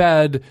to the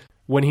bed,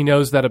 when he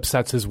knows that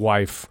upsets his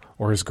wife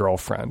or his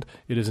girlfriend.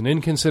 It is an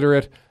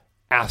inconsiderate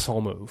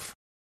asshole move.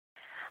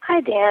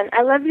 Hi, Dan.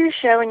 I love your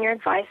show and your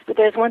advice, but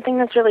there's one thing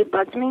that's really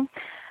bugged me.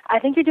 I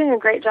think you're doing a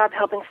great job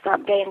helping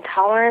stop gay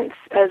intolerance,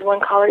 as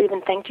one caller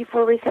even thanked you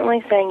for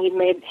recently, saying you'd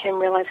made him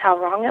realize how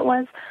wrong it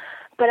was.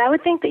 But I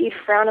would think that you'd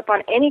frown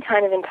upon any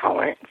kind of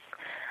intolerance.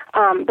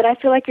 But I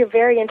feel like you're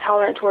very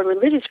intolerant toward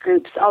religious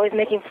groups, always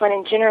making fun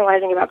and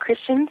generalizing about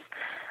Christians.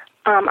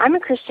 I'm a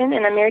Christian,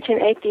 and I'm married to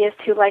an atheist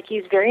who, like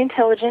you, is very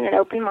intelligent and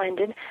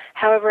open-minded.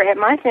 However, at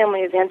my family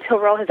events, he'll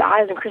roll his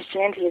eyes when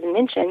Christianity is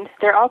mentioned.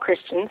 They're all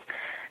Christians.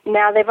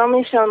 Now, they've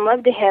only shown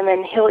love to him,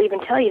 and he'll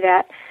even tell you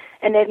that,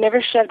 and they've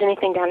never shoved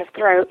anything down his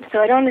throat. So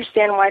I don't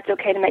understand why it's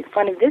okay to make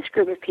fun of this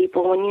group of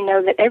people when you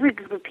know that every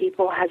group of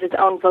people has its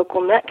own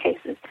vocal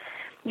nutcases.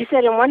 You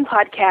said in one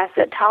podcast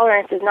that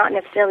tolerance is not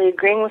necessarily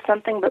agreeing with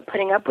something but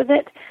putting up with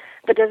it,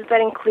 but does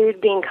that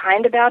include being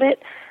kind about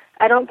it?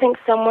 I don't think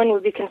someone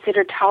would be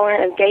considered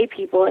tolerant of gay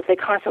people if they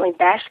constantly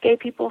bash gay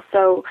people,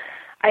 so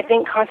I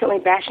think constantly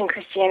bashing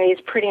Christianity is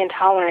pretty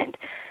intolerant.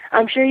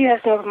 I'm sure you have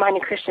some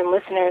open-minded Christian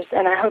listeners,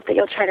 and I hope that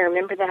you'll try to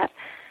remember that.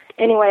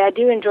 Anyway, I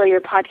do enjoy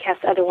your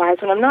podcast otherwise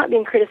when I'm not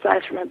being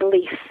criticized for my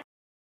beliefs.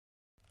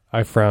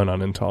 I frown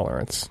on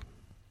intolerance.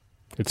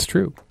 It's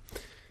true.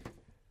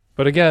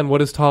 But again,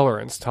 what is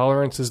tolerance?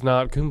 Tolerance is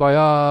not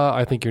kumbaya,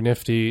 I think you're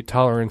nifty.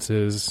 Tolerance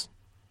is,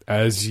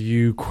 as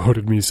you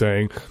quoted me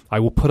saying, I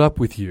will put up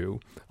with you.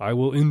 I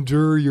will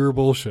endure your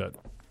bullshit.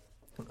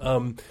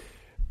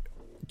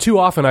 Too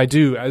often I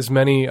do, as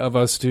many of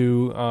us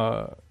do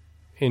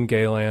in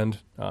Gayland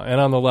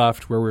and on the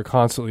left, where we're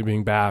constantly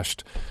being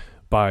bashed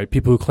by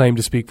people who claim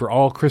to speak for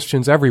all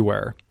Christians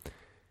everywhere,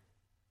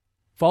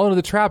 fall into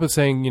the trap of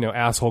saying,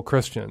 asshole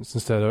Christians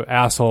instead of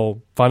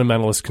asshole,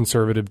 fundamentalist,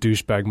 conservative,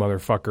 douchebag,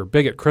 motherfucker,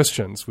 bigot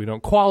Christians. We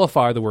don't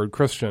qualify the word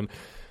Christian.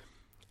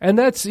 And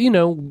that's,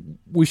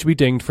 we should be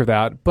dinged for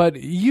that, but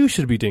you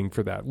should be dinged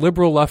for that.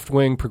 Liberal,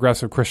 left-wing,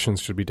 progressive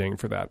Christians should be dinged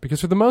for that.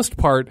 Because for the most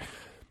part,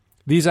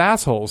 these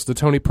assholes, the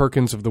Tony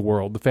Perkins of the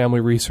world, the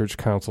Family Research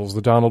Councils,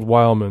 the Donald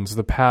Weilmans,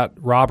 the Pat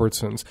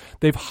Robertsons,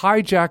 they've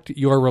hijacked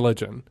your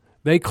religion.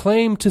 They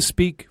claim to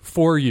speak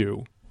for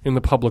you in the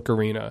public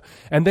arena,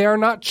 and they are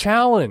not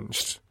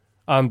challenged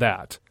on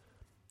that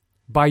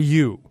by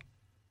you,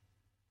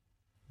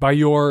 by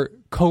your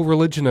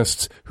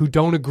co-religionists who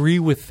don't agree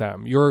with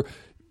them,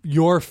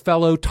 your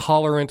fellow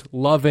tolerant,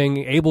 loving,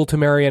 able to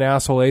marry an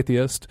asshole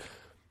atheist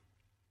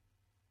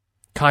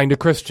kind of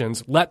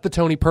Christians. Let the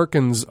Tony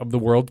Perkins of the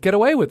world get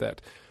away with it.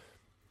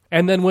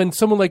 And then when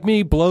someone like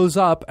me blows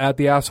up at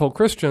the asshole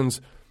Christians,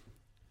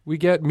 we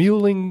get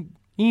mewling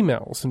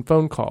emails and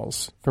phone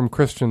calls from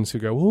Christians who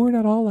go, well, we're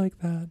not all like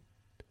that.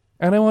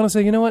 And I want to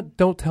say, you know what?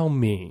 Don't tell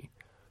me.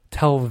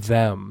 Tell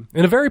them.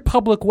 In a very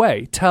public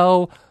way.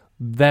 Tell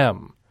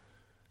them.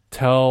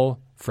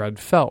 Tell Fred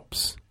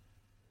Phelps.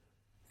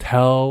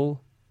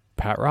 Tell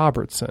Pat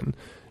Robertson.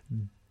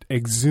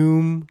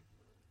 Exhume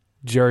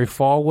Jerry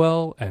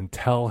Falwell and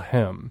tell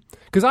him.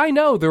 Because I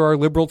know there are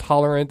liberal,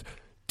 tolerant,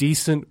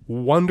 decent,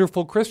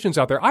 wonderful Christians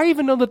out there. I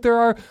even know that there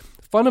are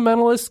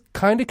fundamentalist,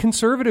 kind of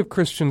conservative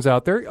Christians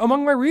out there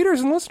among my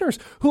readers and listeners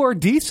who are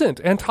decent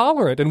and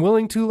tolerant and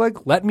willing to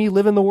let me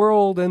live in the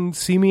world and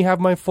see me have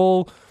my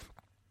full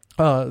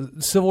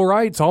civil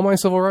rights, all my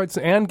civil rights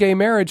and gay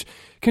marriage,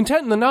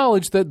 content in the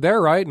knowledge that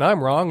they're right and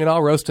I'm wrong and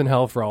I'll roast in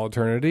hell for all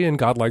eternity and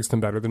God likes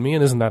them better than me,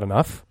 and isn't that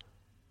enough?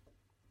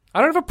 I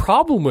don't have a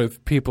problem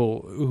with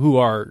people who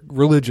are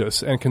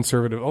religious and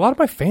conservative. A lot of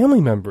my family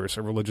members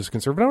are religious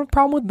conservative. I don't have a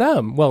problem with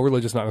them. Well,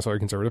 religious, not necessarily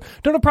conservative.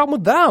 Don't have a problem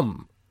with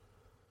them.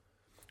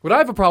 What I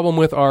have a problem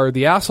with are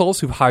the assholes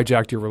who've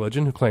hijacked your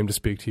religion, who claim to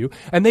speak to you,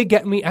 and they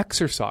get me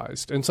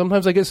exercised. And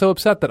sometimes I get so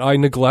upset that I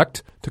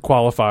neglect to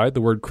qualify the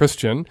word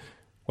Christian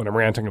when I'm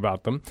ranting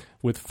about them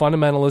with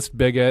fundamentalist,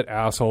 bigot,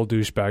 asshole,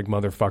 douchebag,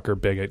 motherfucker,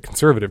 bigot,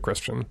 conservative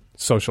Christian,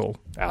 social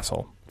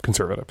asshole,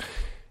 conservative.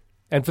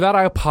 And for that,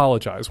 I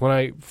apologize. When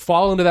I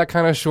fall into that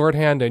kind of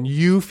shorthand and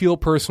you feel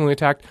personally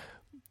attacked,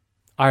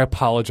 I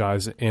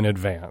apologize in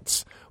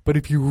advance. But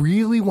if you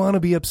really want to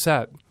be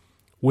upset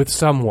with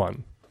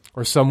someone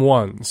or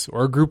someones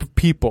or a group of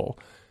people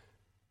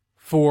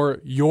for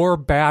your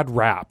bad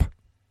rap,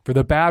 for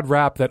the bad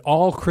rap that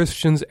all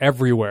Christians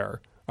everywhere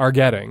are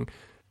getting,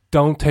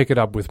 don't take it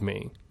up with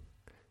me.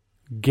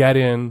 Get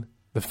in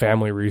the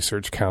Family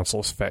Research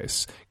Council's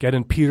face. Get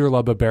in Peter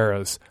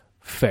LaBarbera's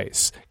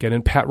face. Get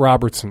in Pat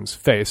Robertson's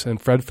face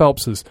and Fred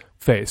Phelps's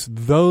face.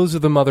 Those are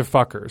the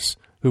motherfuckers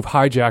who've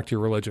hijacked your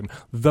religion.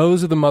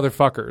 Those are the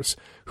motherfuckers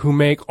who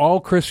make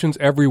all Christians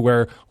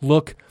everywhere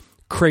look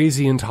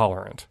crazy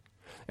intolerant.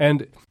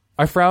 And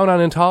I frown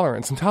on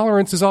intolerance.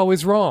 Intolerance is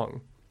always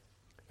wrong,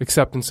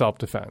 except in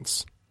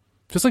self-defense.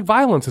 Just like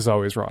violence is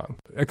always wrong,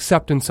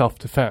 except in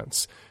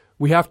self-defense.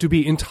 We have to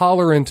be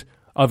intolerant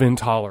of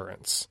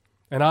intolerance.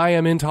 And I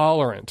am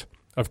intolerant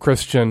of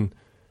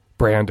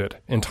Christian-branded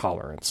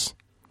intolerance.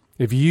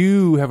 If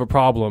you have a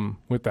problem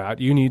with that,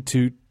 you need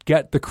to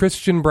get the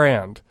Christian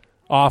brand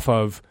off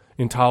of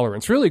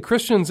intolerance. Really,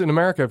 Christians in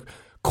America have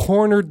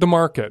cornered the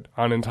market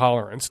on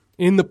intolerance.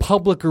 In the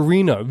public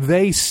arena,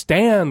 they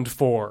stand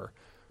for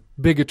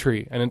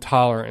bigotry and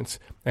intolerance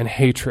and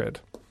hatred.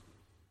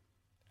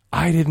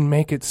 I didn't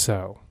make it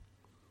so.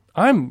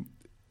 I'm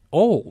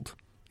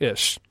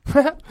old-ish.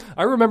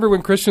 I remember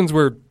when Christians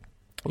were,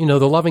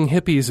 the loving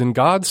hippies in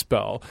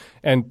Godspell,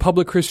 and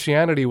public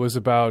Christianity was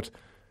about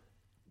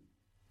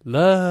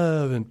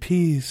love and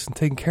peace and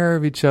taking care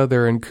of each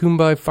other and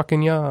kumbaya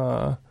fucking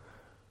ya.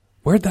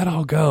 Where'd that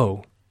all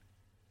go?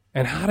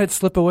 And how did it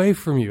slip away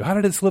from you? How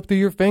did it slip through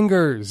your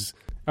fingers?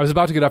 I was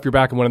about to get off your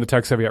back, and one of the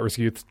tech-savvy at-risk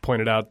youth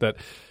pointed out that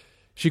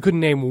she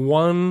couldn't name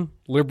one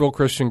liberal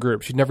Christian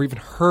group. She'd never even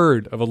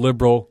heard of a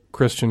liberal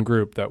Christian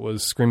group that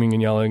was screaming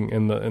and yelling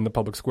in the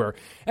public square.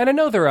 And I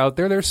know they're out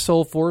there. There's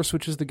Soul Force,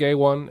 which is the gay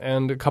one,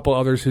 and a couple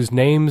others whose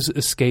names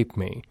escape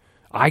me.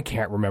 I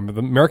can't remember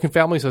them. American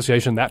Family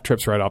Association, that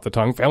trips right off the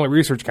tongue. Family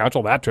Research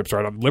Council, that trips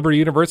right off. Liberty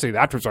University,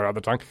 that trips right off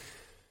the tongue.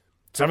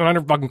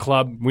 700 fucking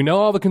Club. We know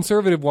all the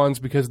conservative ones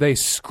because they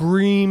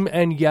scream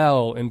and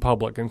yell in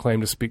public and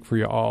claim to speak for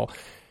you all.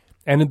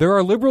 And there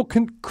are liberal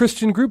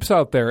Christian groups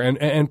out there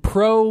and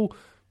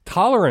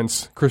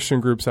pro-tolerance Christian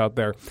groups out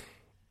there.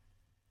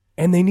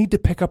 And they need to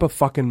pick up a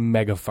fucking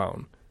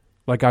megaphone.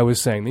 Like I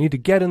was saying, they need to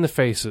get in the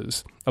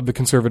faces of the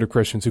conservative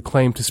Christians who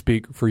claim to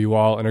speak for you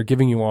all and are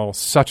giving you all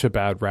such a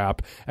bad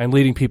rap and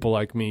leading people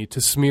like me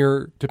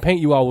to paint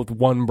you all with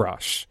one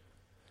brush.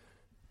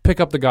 Pick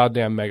up the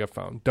goddamn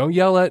megaphone. Don't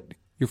yell at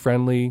your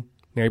friendly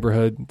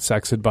neighborhood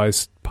sex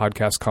advice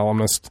podcast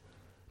columnist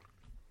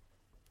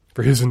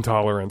for his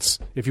intolerance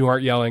if you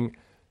aren't yelling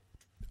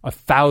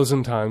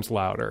 1,000 times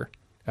louder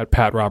at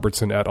Pat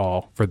Robertson et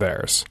al. For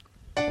theirs.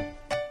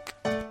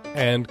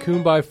 And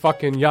Kumbaya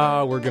fucking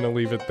ya, we're going to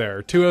leave it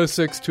there.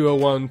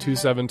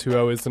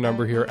 206-201-2720 is the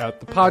number here at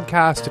the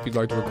podcast. If you'd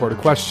like to record a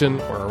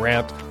question or a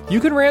rant, you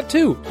can rant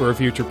too for a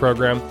future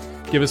program.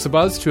 Give us a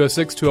buzz,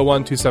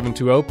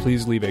 206-201-2720.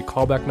 Please leave a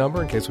callback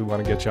number in case we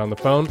want to get you on the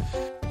phone.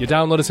 You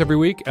download us every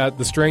week at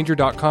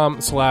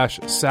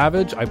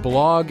thestranger.com/savage. I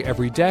blog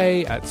every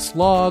day at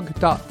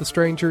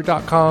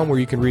slog.thestranger.com where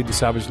you can read the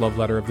Savage Love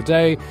Letter of the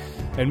day.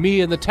 And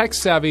me and the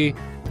tech-savvy,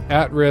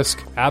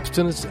 at-risk,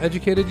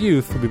 abstinence-educated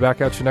youth will be back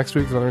at you next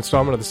week with another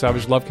installment of the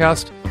Savage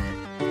Lovecast.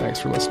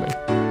 Thanks for listening.